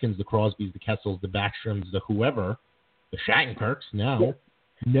the Etchkins, the Crosbys, the Kessels, the Backstroms, the whoever, the Shattenkirks, no,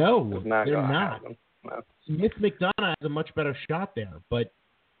 they're not. No. Smith McDonough has a much better shot there, but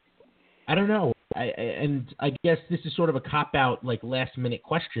I don't know. I guess this is sort of a cop-out, last-minute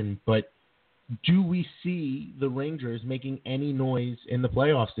question, but do we see the Rangers making any noise in the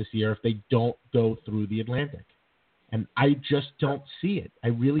playoffs this year if they don't go through the Atlantic? And I just don't see it. I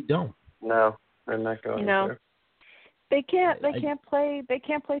really don't. No, they're not going to. They can't play. They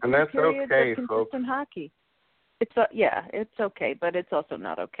can't play and 3 that's periods okay, of consistent folks. hockey. It's okay, but it's also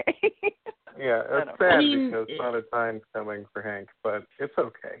not okay. Yeah, it's sad because Father Time's coming for Hank, but it's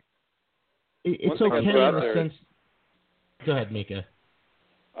okay. It's okay in the sense. Go ahead, Mika.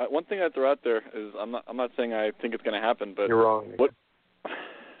 One thing I'd throw out there is I'm not saying I think it's going to happen, but you're wrong. What?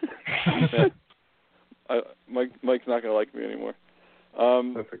 Mike's not going to like me anymore.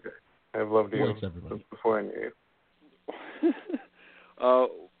 That's okay. I've loved you since before I knew you.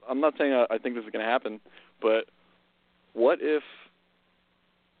 I'm not saying I think this is going to happen, but what if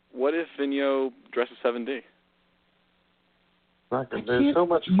Vigneault dresses 7D? Not good. There's so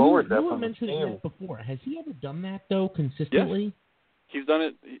much forward depth on the team. You mentioned it before. Has he ever done that though, consistently? Yes. He's done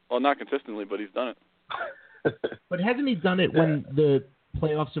it. Well, not consistently, but he's done it. But hasn't he done it when the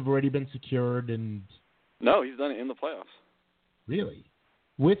playoffs have already been secured and? No, he's done it in the playoffs. Really?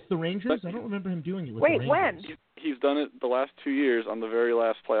 With the Rangers? I don't remember him doing it with the Rangers. When? He's done it the last 2 years on the very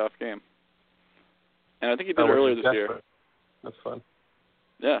last playoff game. And I think he did it earlier this year. That's fun.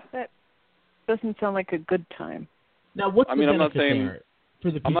 Yeah. That doesn't sound like a good time. Now, what's the benefit I'm not saying there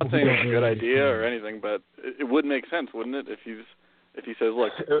for the people I'm not saying it's a good idea understand? or anything, but it would make sense, wouldn't it, if he says,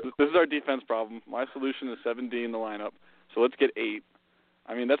 look, this is our defense problem. My solution is 7D in the lineup, so let's get 8.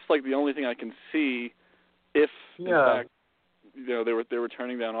 I mean, that's the only thing I can see if, in fact, they were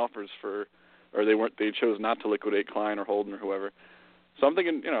turning down offers for, or they chose not to liquidate Klein or Holden or whoever. So I'm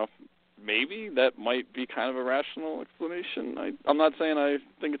thinking, maybe that might be kind of a rational explanation. I'm not saying I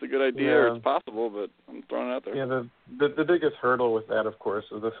think it's a good idea or it's possible, but I'm throwing it out there. Yeah, the biggest hurdle with that, of course,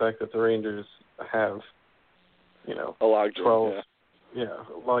 is the fact that the Rangers have, a logjam. 12. Yeah,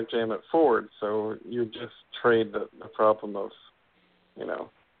 a logjam at forward. So you just trade the problem of,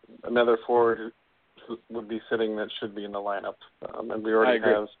 another forward who would be sitting that should be in the lineup. And we already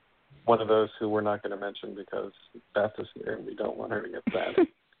have one of those who we're not going to mention because Beth is here and we don't want her to get sad.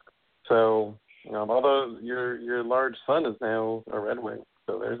 So, although your large son is now a Red Wing,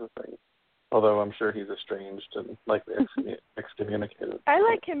 so there's a thing. Although I'm sure he's estranged and likely excommunicated. I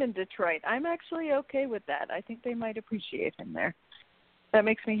like him in Detroit. I'm actually okay with that. I think they might appreciate him there. That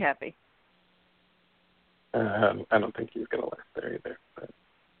makes me happy. I don't think he's going to last there either. But.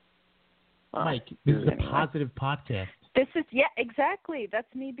 Mike, this is a positive podcast. Exactly.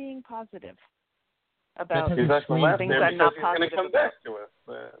 That's me being positive about he's not going to last things there I'm not because he's positive going to come about. back to us.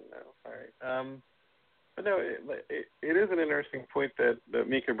 No, all right. But no, it is an interesting point that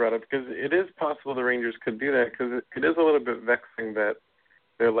Mika brought up, because it is possible the Rangers could do that, because it is a little bit vexing that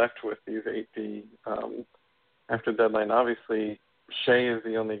they're left with these 8D after deadline. Obviously, Shea is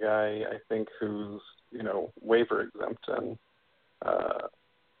the only guy, I think, who's, waiver exempt, and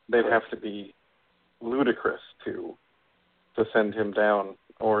they'd have to be ludicrous to send him down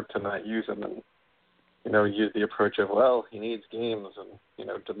or to not use him and, use the approach of, well, he needs games and,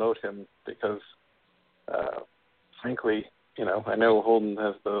 demote him because, frankly, I know Holden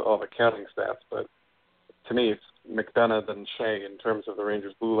has all the counting stats, but to me it's McDonough and Shea in terms of the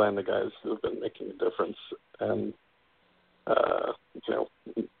Rangers blue line, the guys who have been making a difference. And,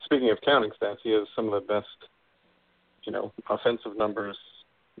 speaking of counting stats, he has some of the best, offensive numbers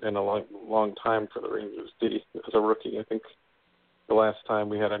in a long time for the Rangers. As a rookie, I think the last time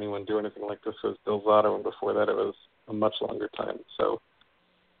we had anyone do anything like this was Bill Zotto, and before that it was a much longer time. So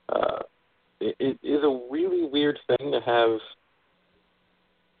it is a really weird thing to have,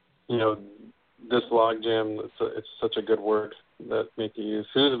 this logjam. It's such a good word that Mika used.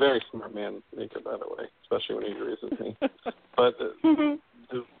 Who's a very smart man, Mika, by the way, especially when he agrees with me. But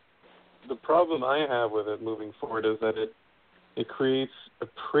the problem I have with it moving forward is that it creates a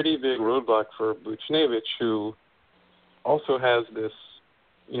pretty big roadblock for Buchnevich, who also has this,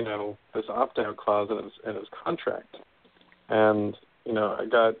 this opt-out clause in his contract. And, I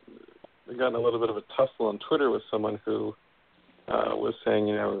got in a little bit of a tussle on Twitter with someone who was saying,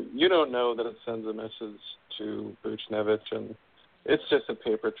 you don't know that it sends a message to Buchnevich, and it's just a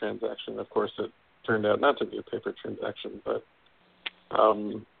paper transaction. Of course, it turned out not to be a paper transaction, but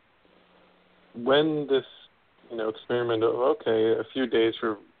when this, experiment of, okay, a few days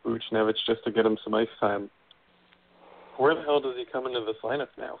for Buchnevich just to get him some ice time, where the hell does he come into this lineup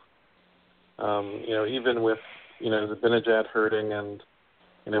now? Even with, Zibanejad hurting and,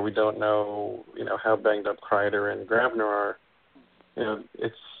 we don't know, how banged up Kreider and Grabner are.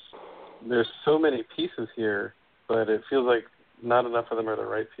 There's so many pieces here, but it feels like not enough of them are the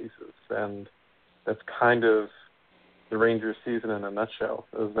right pieces. And that's kind of the Rangers season in a nutshell,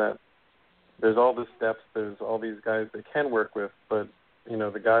 is that there's all this depth, there's all these guys they can work with, but,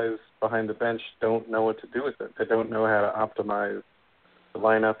 the guys behind the bench don't know what to do with it. They don't know how to optimize the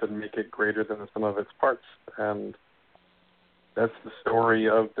lineup and make it greater than the sum of its parts. And that's the story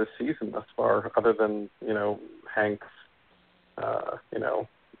of this season thus far, other than, Hank,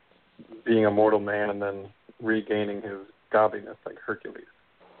 being a mortal man and then regaining his gobbiness like Hercules.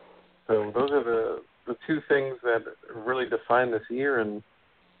 So those are the two things that really define this year. And,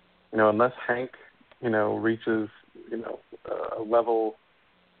 unless Hank, reaches, a level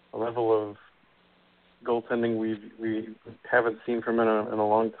of goaltending we haven't seen from him in a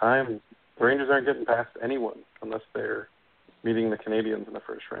long time, the Rangers aren't getting past anyone unless they're meeting the Canadians in the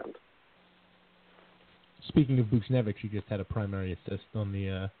first round. Speaking of Buchnevich, he just had a primary assist on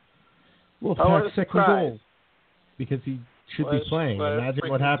the second goal, because he should be playing. Imagine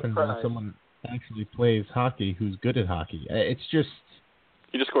what happens when someone actually plays hockey who's good at hockey. It's just...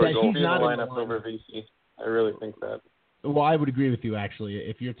 He just scored a goal. He's in the lineup over VC. I really think that. Well, I would agree with you, actually.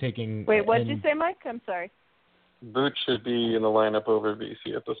 If you're taking... Wait, what did you say, Mike? I'm sorry. Booch should be in the lineup over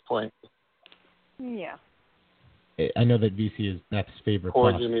VC at this point. Yeah. I know that VC is Matt's favorite.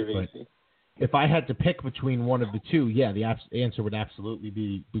 Or Jimmy VC. If I had to pick between one of the two, yeah, the answer would absolutely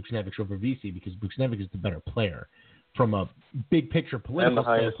be Buchnevich over VC, because Buchnevich is the better player. From a big picture political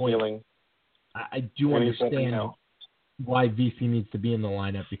standpoint, I do understand why VC needs to be in the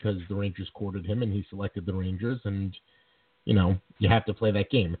lineup, because the Rangers courted him and he selected the Rangers, and you have to play that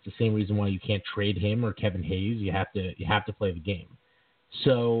game. It's the same reason why you can't trade him or Kevin Hayes. You have to play the game.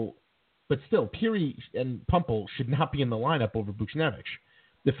 So, but still, Peary and Pumpel should not be in the lineup over Buchnevich.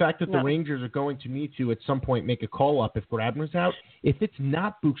 The fact that the Rangers are going to need to at some point make a call up if Grabner's out, if it's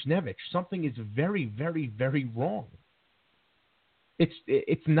not Buchnevich, something is very, very, very wrong.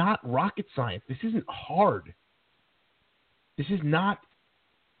 It's not rocket science. This isn't hard. This is not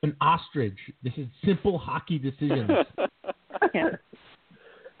an ostrich. This is simple hockey decisions.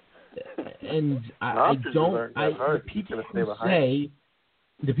 And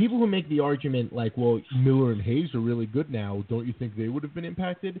the people who make the argument like, well, Miller and Hayes are really good now, don't you think they would have been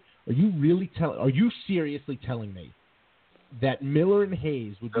impacted? Are you seriously telling me that Miller and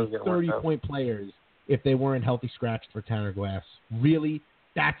Hayes would be Doesn't work out. 30-point players if they weren't healthy scratched for Tanner Glass. Really?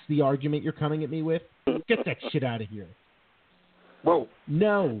 That's the argument you're coming at me with? Get that shit out of here. Whoa.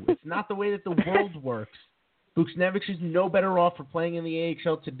 No, it's not the way that the world works. Buchnevich is no better off for playing in the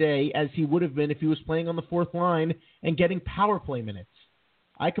AHL today as he would have been if he was playing on the fourth line and getting power play minutes.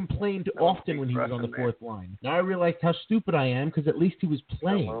 I complained often when he was on the fourth line. Now I realized how stupid I am because at least he was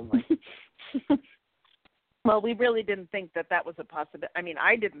playing. Well, we really didn't think that was a possibility. I mean,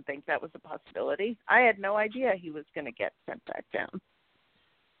 I didn't think that was a possibility. I had no idea he was going to get sent back down.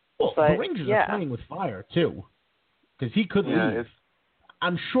 Well, But, the Rangers are playing with fire, too, because he could leave.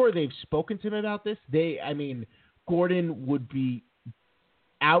 I'm sure they've spoken to him about this. Gordon would be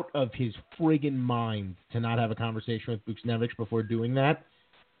out of his friggin' mind to not have a conversation with Buchnevich before doing that.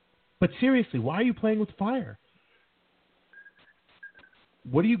 But seriously, why are you playing with fire?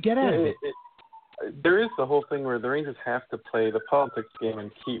 What do you get out of it? There is the whole thing where the Rangers have to play the politics game and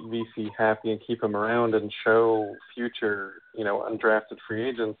keep VC happy and keep him around and show future, undrafted free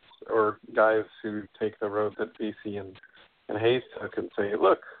agents or guys who take the road that VC and Hayes took and say,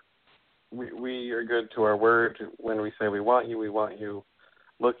 look, we are good to our word. When we say we want you.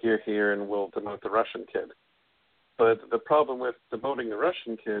 Look, you're here, and we'll demote the Russian kid. But the problem with demoting the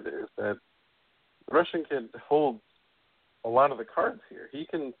Russian kid is that the Russian kid holds a lot of the cards here. He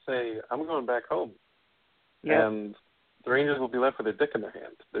can say, I'm going back home. Yeah. And the Rangers will be left with a dick in their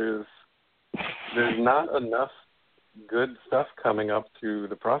hand. There's not enough good stuff coming up through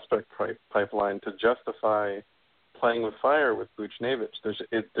the prospect pipeline to justify playing with fire with Buchnevich.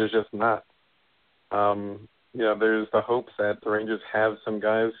 There's just not. There's the hopes that the Rangers have some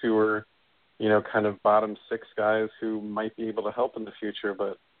guys who are, kind of bottom six guys who might be able to help in the future,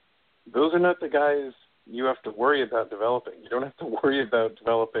 but those are not the guys you have to worry about developing. You don't have to worry about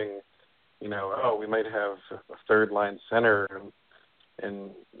developing, we might have a third-line center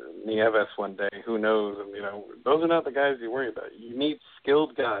in Nieves one day. Who knows? And, those are not the guys you worry about. You need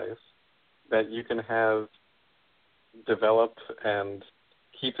skilled guys that you can have develop and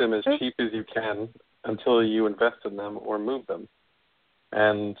keep them as cheap as you can until you invest in them or move them.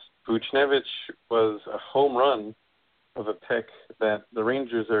 And Buchnevich was a home run of a pick that the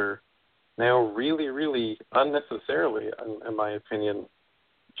Rangers are now really, really unnecessarily, in my opinion,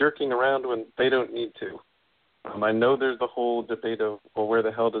 jerking around when they don't need to. I know there's the whole debate of, well, where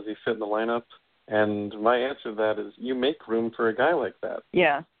the hell does he fit in the lineup? And my answer to that is you make room for a guy like that.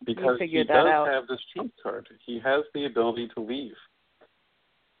 Yeah, because he does have this trump card. He has the ability to leave.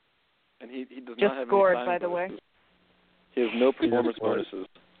 And he does just not have scored, any by the way. He has no performance bonuses.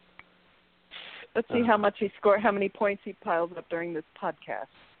 Let's see how much he scored, how many points he piled up during this podcast.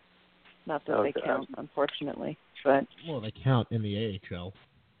 Not that they count, unfortunately. But they count in the AHL.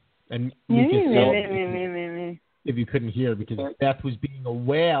 And if you couldn't hear, because Beth was being a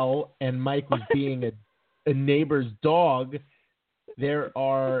whale and Mike was being a neighbor's dog, there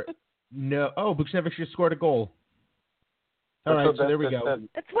are no... Oh, Buchnevich just scored a goal. All right, so there we go.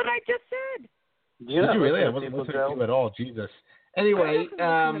 That's what I just said. Yeah, did you really? I wasn't listening to you at all. Jesus. Anyway,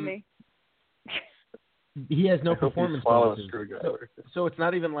 he has no performance bonuses. So it's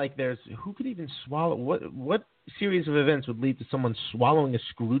not even like there's... Who could even swallow... What series of events would lead to someone swallowing a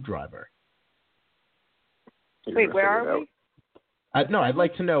screwdriver? Wait, where are we? No, I'd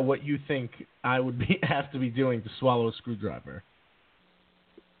like to know what you think I would have to be doing to swallow a screwdriver.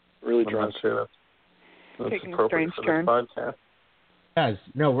 Really drunk. That's taking a strange turn. Podcast. Guys,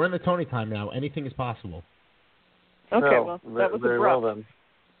 no, we're in the Tony time now. Anything is possible. Okay, well, that was very abrupt. well then.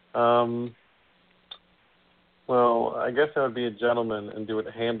 Well, I guess I would be a gentleman and do it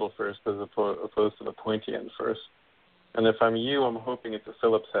handle first as opposed to the pointy end first. And if I'm you, I'm hoping it's a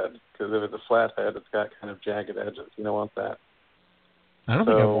Phillips head, because if it's a flat head, it's got kind of jagged edges. You don't want that. I don't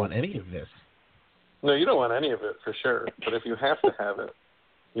think I want any of this. No, you don't want any of it, for sure. But if you have to have it,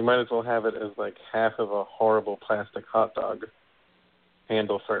 you might as well have it as like half of a horrible plastic hot dog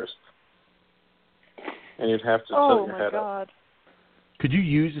handle first. And you'd have to tilt your head up. Could you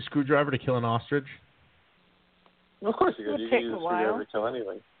use a screwdriver to kill an ostrich? Of course you could. You could use a screwdriver to kill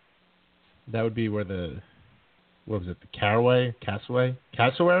anything. That would be where the... What was it? The Caraway? Cassowary?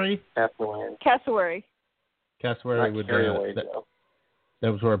 Cassowary would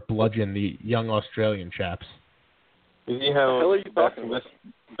that was where it bludgeoned the young Australian chaps. You see how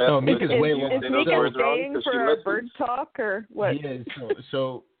Mika's way long. Is Mika staying for our bird talk or what? He is.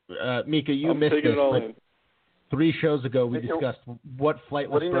 So Mika, you missed this. But 3 shows ago, we discussed what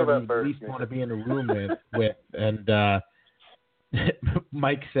flightless bird you least want to be in a room with, and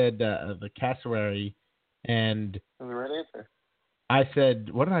Mike said the cassowary. And that's the right answer. I said,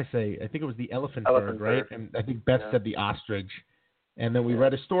 what did I say? I think it was the elephant bird, right? bird. And I think Beth said the ostrich. And then we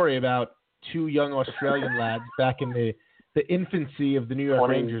read a story about two young Australian lads back in the infancy of the New York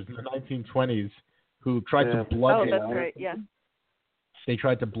Rangers in the 1920s who tried to bludgeon. Oh, that's right, yeah. They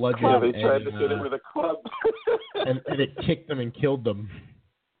tried to bludgeon. Yeah, they tried to hit it with a club. and it kicked them and killed them.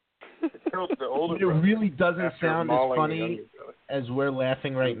 It killed the older It really doesn't after sound as mauling the funny younger brother. as we're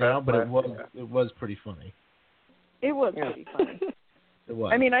laughing right now, but it was pretty funny. It was pretty funny. It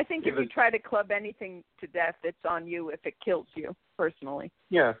was. I mean, I think if you try to club anything to death, it's on you if it kills you, personally.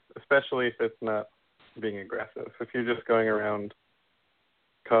 Yeah, especially if it's not being aggressive. If you're just going around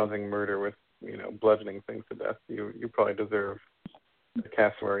causing murder with, bludgeoning things to death, you probably deserve a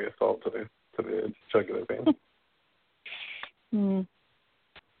cassowary assault to the jugular vein.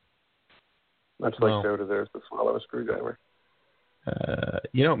 Much like Joe deserves to swallow a screwdriver.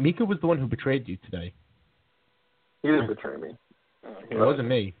 Mika was the one who betrayed you today. He didn't betray me. It wasn't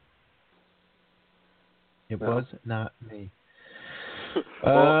me. It was not me.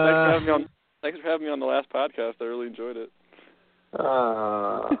 Well, thanks for having me on the last podcast. I really enjoyed it.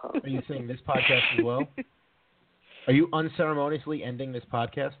 Are you saying this podcast as well? Are you unceremoniously ending this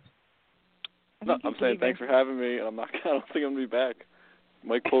podcast? No, I'm saying thanks for having me, and I don't think I'm going to be back.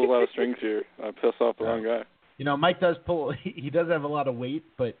 Mike pulls a lot of strings here. I piss off the wrong guy. Mike does pull. He does have a lot of weight,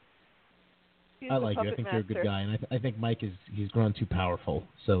 but I like you. I think master. you're a good guy, and I think Mike he's grown too powerful.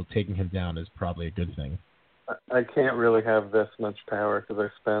 So taking him down is probably a good thing. I can't really have this much power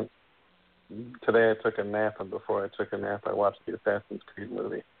because today I took a nap, and before I took a nap, I watched the Assassin's Creed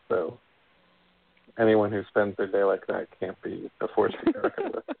movie. So anyone who spends their day like that can't be a force to be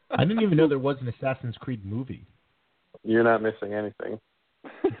reckoned with. I didn't even know there was an Assassin's Creed movie. You're not missing anything.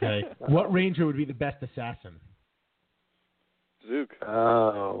 Okay. What Ranger would be the best assassin? Zook.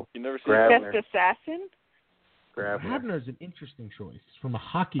 Oh. You never seen Best assassin? Grabner's an interesting choice from a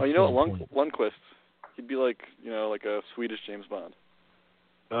hockey standpoint. Lundqvist. He'd be like a Swedish James Bond.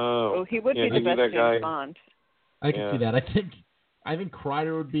 Oh, he would be the best James Bond. I can see that. I think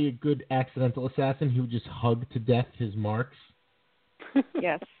Kreider would be a good accidental assassin. He would just hug to death his marks.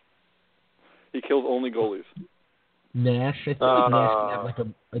 Yes. He kills only goalies. Nash, I think Nash can have like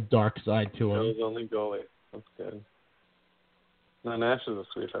a dark side to him. He kills only goalies. That's good. No, Nash is a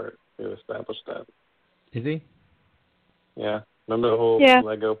sweetheart. We established that. Is he? Yeah. Remember the whole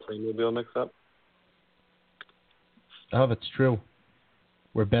Lego Playmobil mix-up? Oh, that's true.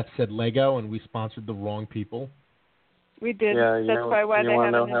 Where Beth said Lego and we sponsored the wrong people. We did. That's probably why they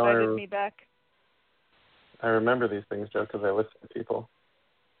haven't invited me back. I remember these things, Joe, because I listen to people.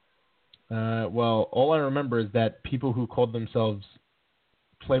 Well, all I remember is that people who called themselves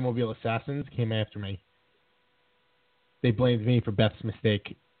Playmobil Assassins came after me. They blamed me for Beth's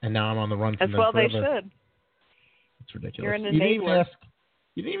mistake, and now I'm on the run from them forever. They should. It's ridiculous. You're an enabler.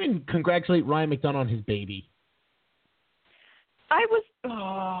 You didn't even congratulate Ryan McDonough on his baby. I was...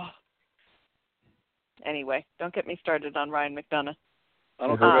 Anyway, don't get me started on Ryan McDonough. I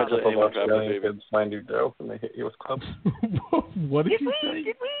don't congratulate anyone for having a baby. Kids find you, Joe, and they hit you with clubs. What did you say?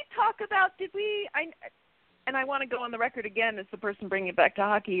 Did we talk about... And I want to go on the record again as the person bringing it back to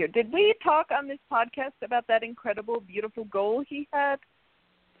hockey here. Did we talk on this podcast about that incredible, beautiful goal he had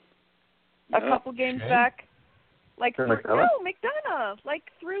a couple games back? McDonough. Like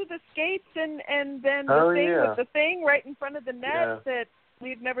through the skates and then with the thing right in front of the net that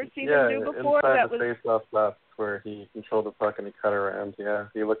we've never seen him do before. Inside That the face-off box where he controlled the puck and he cut around. Yeah,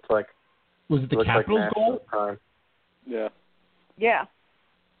 he looked like... Was it the Capitals goal? Yeah. Yeah.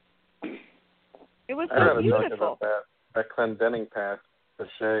 It was so beautiful. That Clendening pass to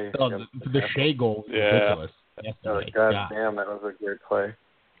Shea. The Shea goal was ridiculous. God damn, that was a weird play.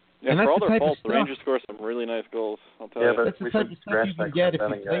 Yeah, for all their faults, the Rangers score some really nice goals. I'll tell you. That's the type of stuff you can get if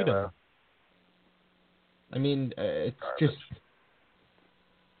you played him. I mean, it's just...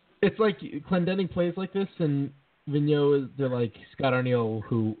 It's like Clendening plays like this, and Vigneault they're like Scott Arniel,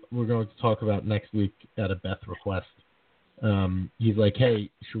 who we're going to talk about next week at a Beth request. He's like, hey,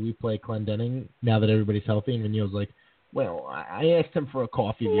 should we play Clendening now that everybody's healthy? And Vigneault's like, well, I asked him for a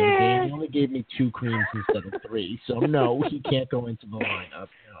coffee the other day. He only gave me 2 creams instead of 3, so no, he can't go into the lineup.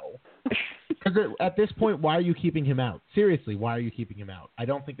 No. Because at this point, why are you keeping him out? Seriously, why are you keeping him out? I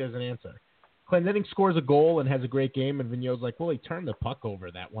don't think there's an answer. Clendening scores a goal and has a great game, and Vigneault's like, well, he turned the puck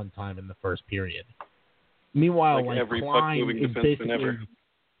over that one time in the first period. Meanwhile, Klein is basically...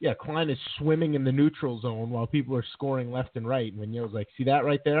 Yeah, Klein is swimming in the neutral zone while people are scoring left and right. And Vigneault's like, see that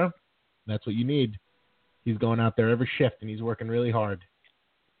right there? That's what you need. He's going out there every shift, and he's working really hard.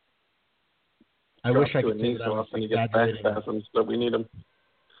 I wish I could say that I was exaggerating. But we need him.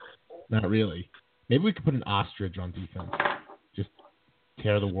 Not really. Maybe we could put an ostrich on defense. Just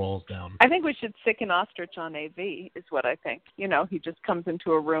tear the walls down. I think we should sick an ostrich on AV, is what I think. You know, he just comes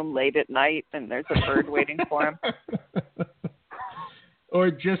into a room late at night and there's a bird waiting for him. Or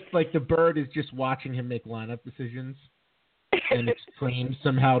just like the bird is just watching him make lineup decisions, and it's trained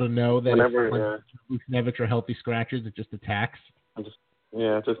somehow to know that if Buchnevich are healthy scratches, it just attacks.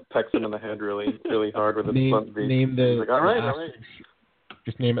 Just pecks him in the head really, really hard with his front V. Name the like, all right.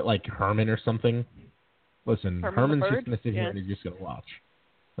 Just name it like Herman or something. Listen, Herman's just going to sit here and he's just going to watch.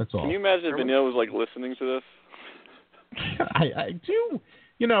 That's all. Can you imagine if Vigneault was like listening to this? I do.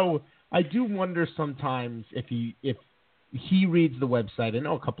 You know, I do wonder sometimes if he reads the website. I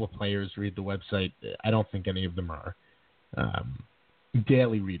know a couple of players read the website. I don't think any of them are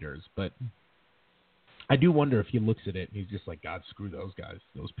daily readers, but I do wonder if he looks at it and he's just like, God, screw those guys,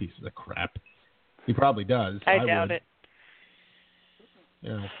 those pieces of crap. He probably does. I doubt it.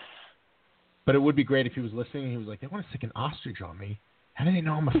 Yeah. But it would be great if he was listening and he was like, they want to stick an ostrich on me. How do they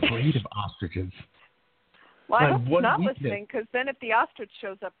know I'm afraid of ostriches? Well, I hope he's not listening, because then if the ostrich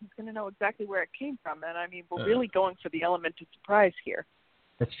shows up, he's going to know exactly where it came from. And, I mean, we're really going for the element of surprise here.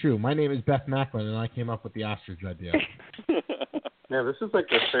 That's true. My name is Beth Macklin, and I came up with the ostrich idea. Yeah, this is like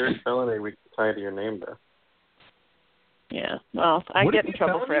the third felony we tie to your name, Beth. Yeah. Well, I get in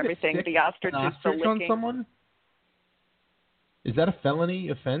trouble for everything. The ostrich is so licking. On someone? Is that a felony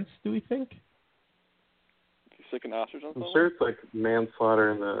offense, do we think? You sick an ostrich on someone? I'm sure it's like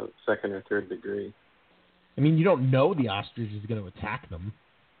manslaughter in the second or third degree. I mean, you don't know the ostrich is going to attack them.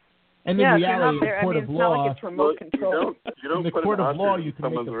 And in yeah, reality, if you're not there, court of it's law, not like it's remote control. You don't in the put court an of law, ostrich you in can make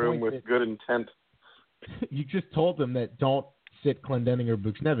someone's the room point with good intent. You just told them that don't sit Clendening or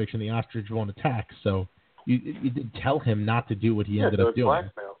Buchnevich, and the ostrich won't attack. So you did tell him not to do what he ended up doing.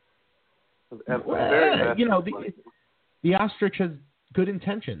 Blackmail. You know, the ostrich has good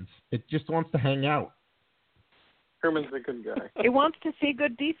intentions. It just wants to hang out. Herman's a good guy. It wants to see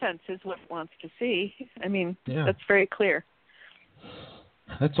good defense is what it wants to see. I mean, yeah. That's very clear.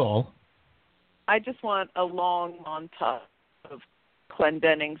 That's all. I just want a long montage of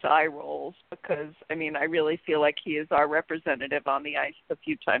Clendening's eye rolls because, I mean, I really feel like he is our representative on the ice the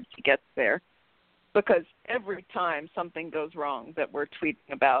few times he gets there. Because every time something goes wrong that we're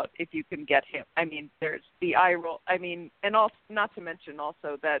tweeting about, if you can get him, I mean, there's the eye roll. I mean, and also not to mention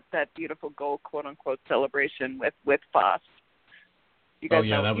also that beautiful goal, quote unquote, celebration with Foss. You guys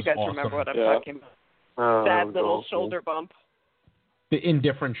that was awesome. Remember what I'm talking about? That little awesome. Shoulder bump. The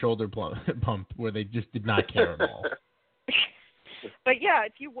indifferent shoulder bump where they just did not care at all. But yeah,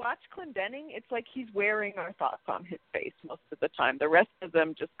 if you watch Clendening, it's like he's wearing our thoughts on his face most of the time. The rest of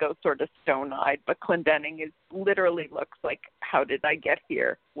them just go sort of stone-eyed, but Clendening literally looks like, how did I get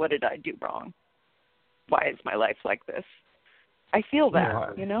here? What did I do wrong? Why is my life like this? I feel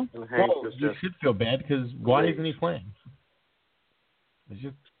that, you know? Well, you should feel bad because why isn't he playing? But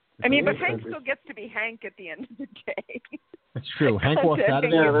Hank still gets to be Hank at the end of the day. That's true. Hank walks out of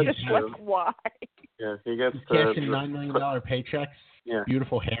there. Just like, why? Yeah, he gets cashing $9 million paychecks. Yeah,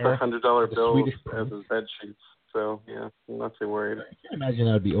 beautiful hair. $100 bills as his bed sheets. So yeah, I'm not too worried. I can't imagine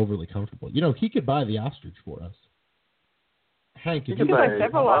that would be overly comfortable. You know, he could buy the ostrich for us. Hank, he could buy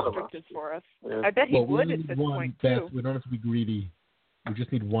several ostriches for us. Yeah. I bet he would at this point too. We don't have to be greedy. We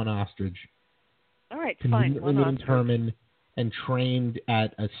just need one ostrich. All right, fine. One ostrich. Determined and trained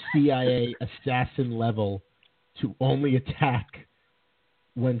at a CIA assassin level to only attack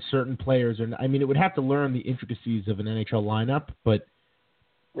when certain players are. I mean, it would have to learn the intricacies of an NHL lineup, but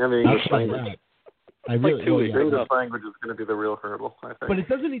the English language. I really, the English language is going to be the real hurdle, I think. But it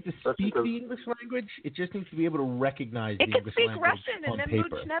doesn't need to speak the English language. It just needs to be able to recognize the English language. It can speak Russian, and then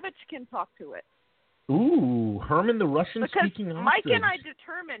Buchnevich can talk to it. Ooh, Herman the Russian-speaking ostrich. Mike and I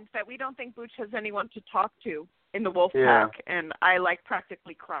determined that we don't think Buch has anyone to talk to in the Wolfpack, and I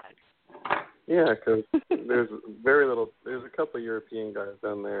practically cried. Yeah, because there's very little. There's a couple of European guys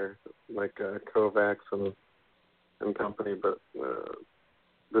down there, like Kovacs and company, but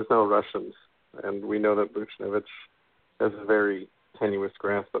there's no Russians, and we know that Buchnevich has a very tenuous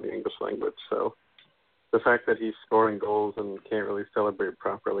grasp of the English language. So the fact that he's scoring goals and can't really celebrate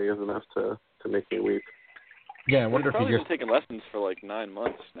properly is enough to make me weep. Yeah, I wonder if he's been taking lessons for like 9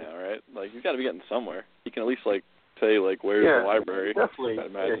 months now, right? Like he's got to be getting somewhere. He can at least say where's the library.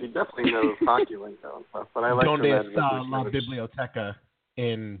 He definitely knows hockey lingo and stuff. But I like Donde to imagine está la biblioteca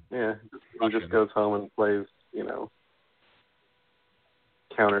in he just goes home and plays,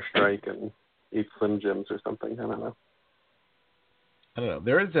 Counter-Strike and eats Slim Jims or something. I don't know.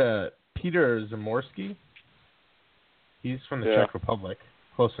 There is a Peter Zamorsky. He's from the Czech Republic.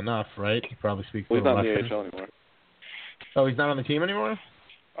 Close enough, right? He probably speaks Russian. a little Russian. He's not in the AHL anymore. Oh, he's not on the team anymore?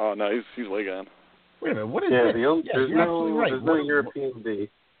 Oh, no, he's way gone. Wait a minute. What is Yeah, this? there's you're absolutely right. no European D.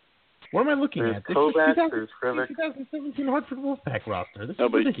 What am I looking There's at? This Kovacs, is there's Krivik. 2017 Hartford Wolfpack roster. This No,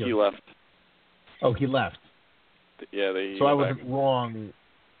 is but ridiculous. he left. Oh, he left. Yeah, So I wasn't wrong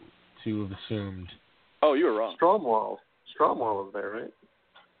to have assumed. Oh, you were wrong. Stromwell was there, right?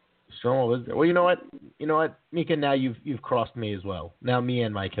 Stromwell was there. Well, you know what, Mika. Now you've crossed me as well. Now me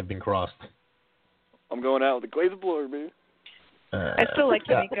and Mike have been crossed. I'm going out with the Glaze Blur, baby. I still like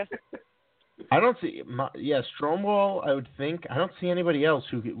you, Mika. I don't see. Stromwell. I would think. I don't see anybody else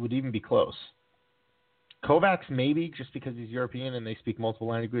who would even be close. Kovacs maybe, just because he's European and they speak multiple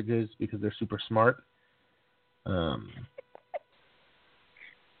languages because they're super smart.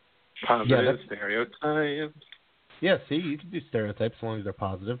 Positive stereotypes. Yeah, see, you can do stereotypes as long as they're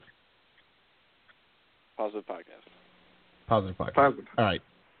positive. Positive podcast. Positive podcast. Positive. All right.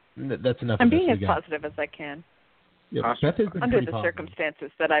 That's enough. I'm of this. being We as got- positive as I can. Yeah, Beth has been Under pretty the positive.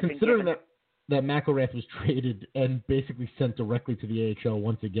 circumstances that I've been Considering given. that McElrath was traded and basically sent directly to the AHL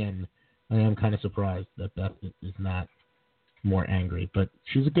once again, I am kind of surprised that Beth is not more angry. But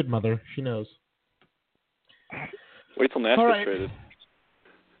she's a good mother. She knows. Wait till Nash All gets right. traded.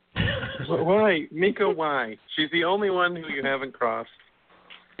 Why? Mika, why? She's the only one who you haven't crossed.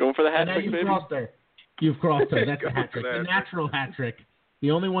 Going for the hat And now trick, you've baby. crossed her. You've crossed her. That's the Go hat for trick. that. The natural hat trick.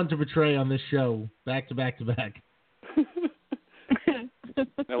 The only one to betray on this show, back to back to back.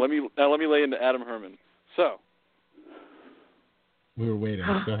 Now let me lay into Adam Herman. So We were waiting.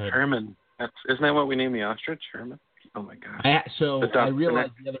 Go ahead. Herman. Isn't that what we named the ostrich? Herman? Oh, my God. I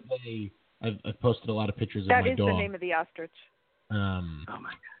realized the other day I've posted a lot of pictures That of my is dog. the name of the ostrich. Oh, my God.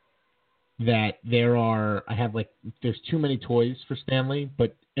 That there's too many toys for Stanley,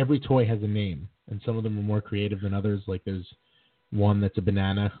 but every toy has a name, and some of them are more creative than others. Like there's one that's a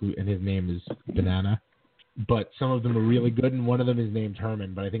banana, and his name is Banana. But some of them are really good, and one of them is named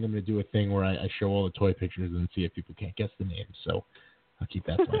Herman. But I think I'm going to do a thing where I show all the toy pictures and see if people can't guess the name. So I'll keep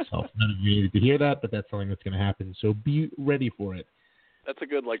that to myself. None of you needed to hear that, but that's something that's going to happen. So be ready for it. that's a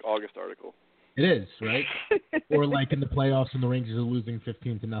good August article. It is, right? Or like in the playoffs and the Rangers are losing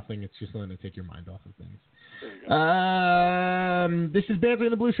 15-0. It's just going to take your mind off of things. There you go. This is Banter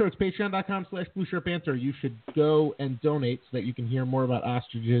in the Blue Shirts. Patreon.com/BlueShirtBanter. You should go and donate so that you can hear more about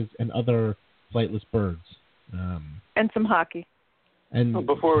ostriches and other flightless birds. And some hockey. And Well,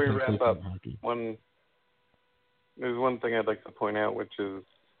 before we potentially wrap up, some hockey. there's one thing I'd like to point out, which is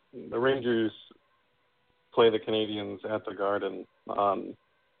the Rangers play the Canadians at the Garden on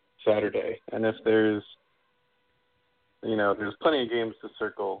Saturday. And if there's plenty of games to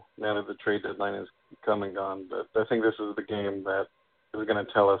circle now that the trade deadline is come and gone. But I think this is the game that is going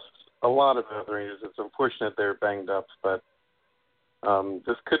to tell us a lot about the Rangers. It's unfortunate they're banged up, but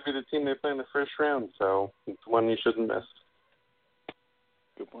this could be the team they play in the first round, so it's one you shouldn't miss.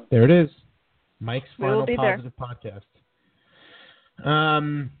 Good point. There it is. Mike's We will final be there. positive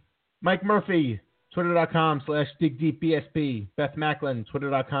podcast. Mike Murphy, Twitter.com/DigDeepBSP. Beth Macklin,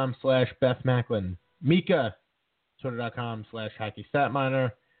 Twitter.com/Beth Macklin. Mika,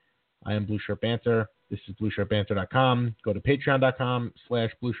 Twitter.com/HockeyStatMiner. I am Blue Shirt Banter. This is BlueShirtBanter.com. Go to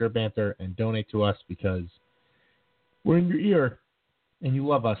Patreon.com/BlueShirtBanter and donate to us because we're in your ear and you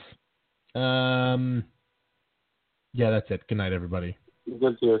love us. Yeah, that's it. Good night, everybody.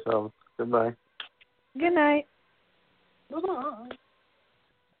 Good to yourselves. Goodbye. Good night. Bye-bye.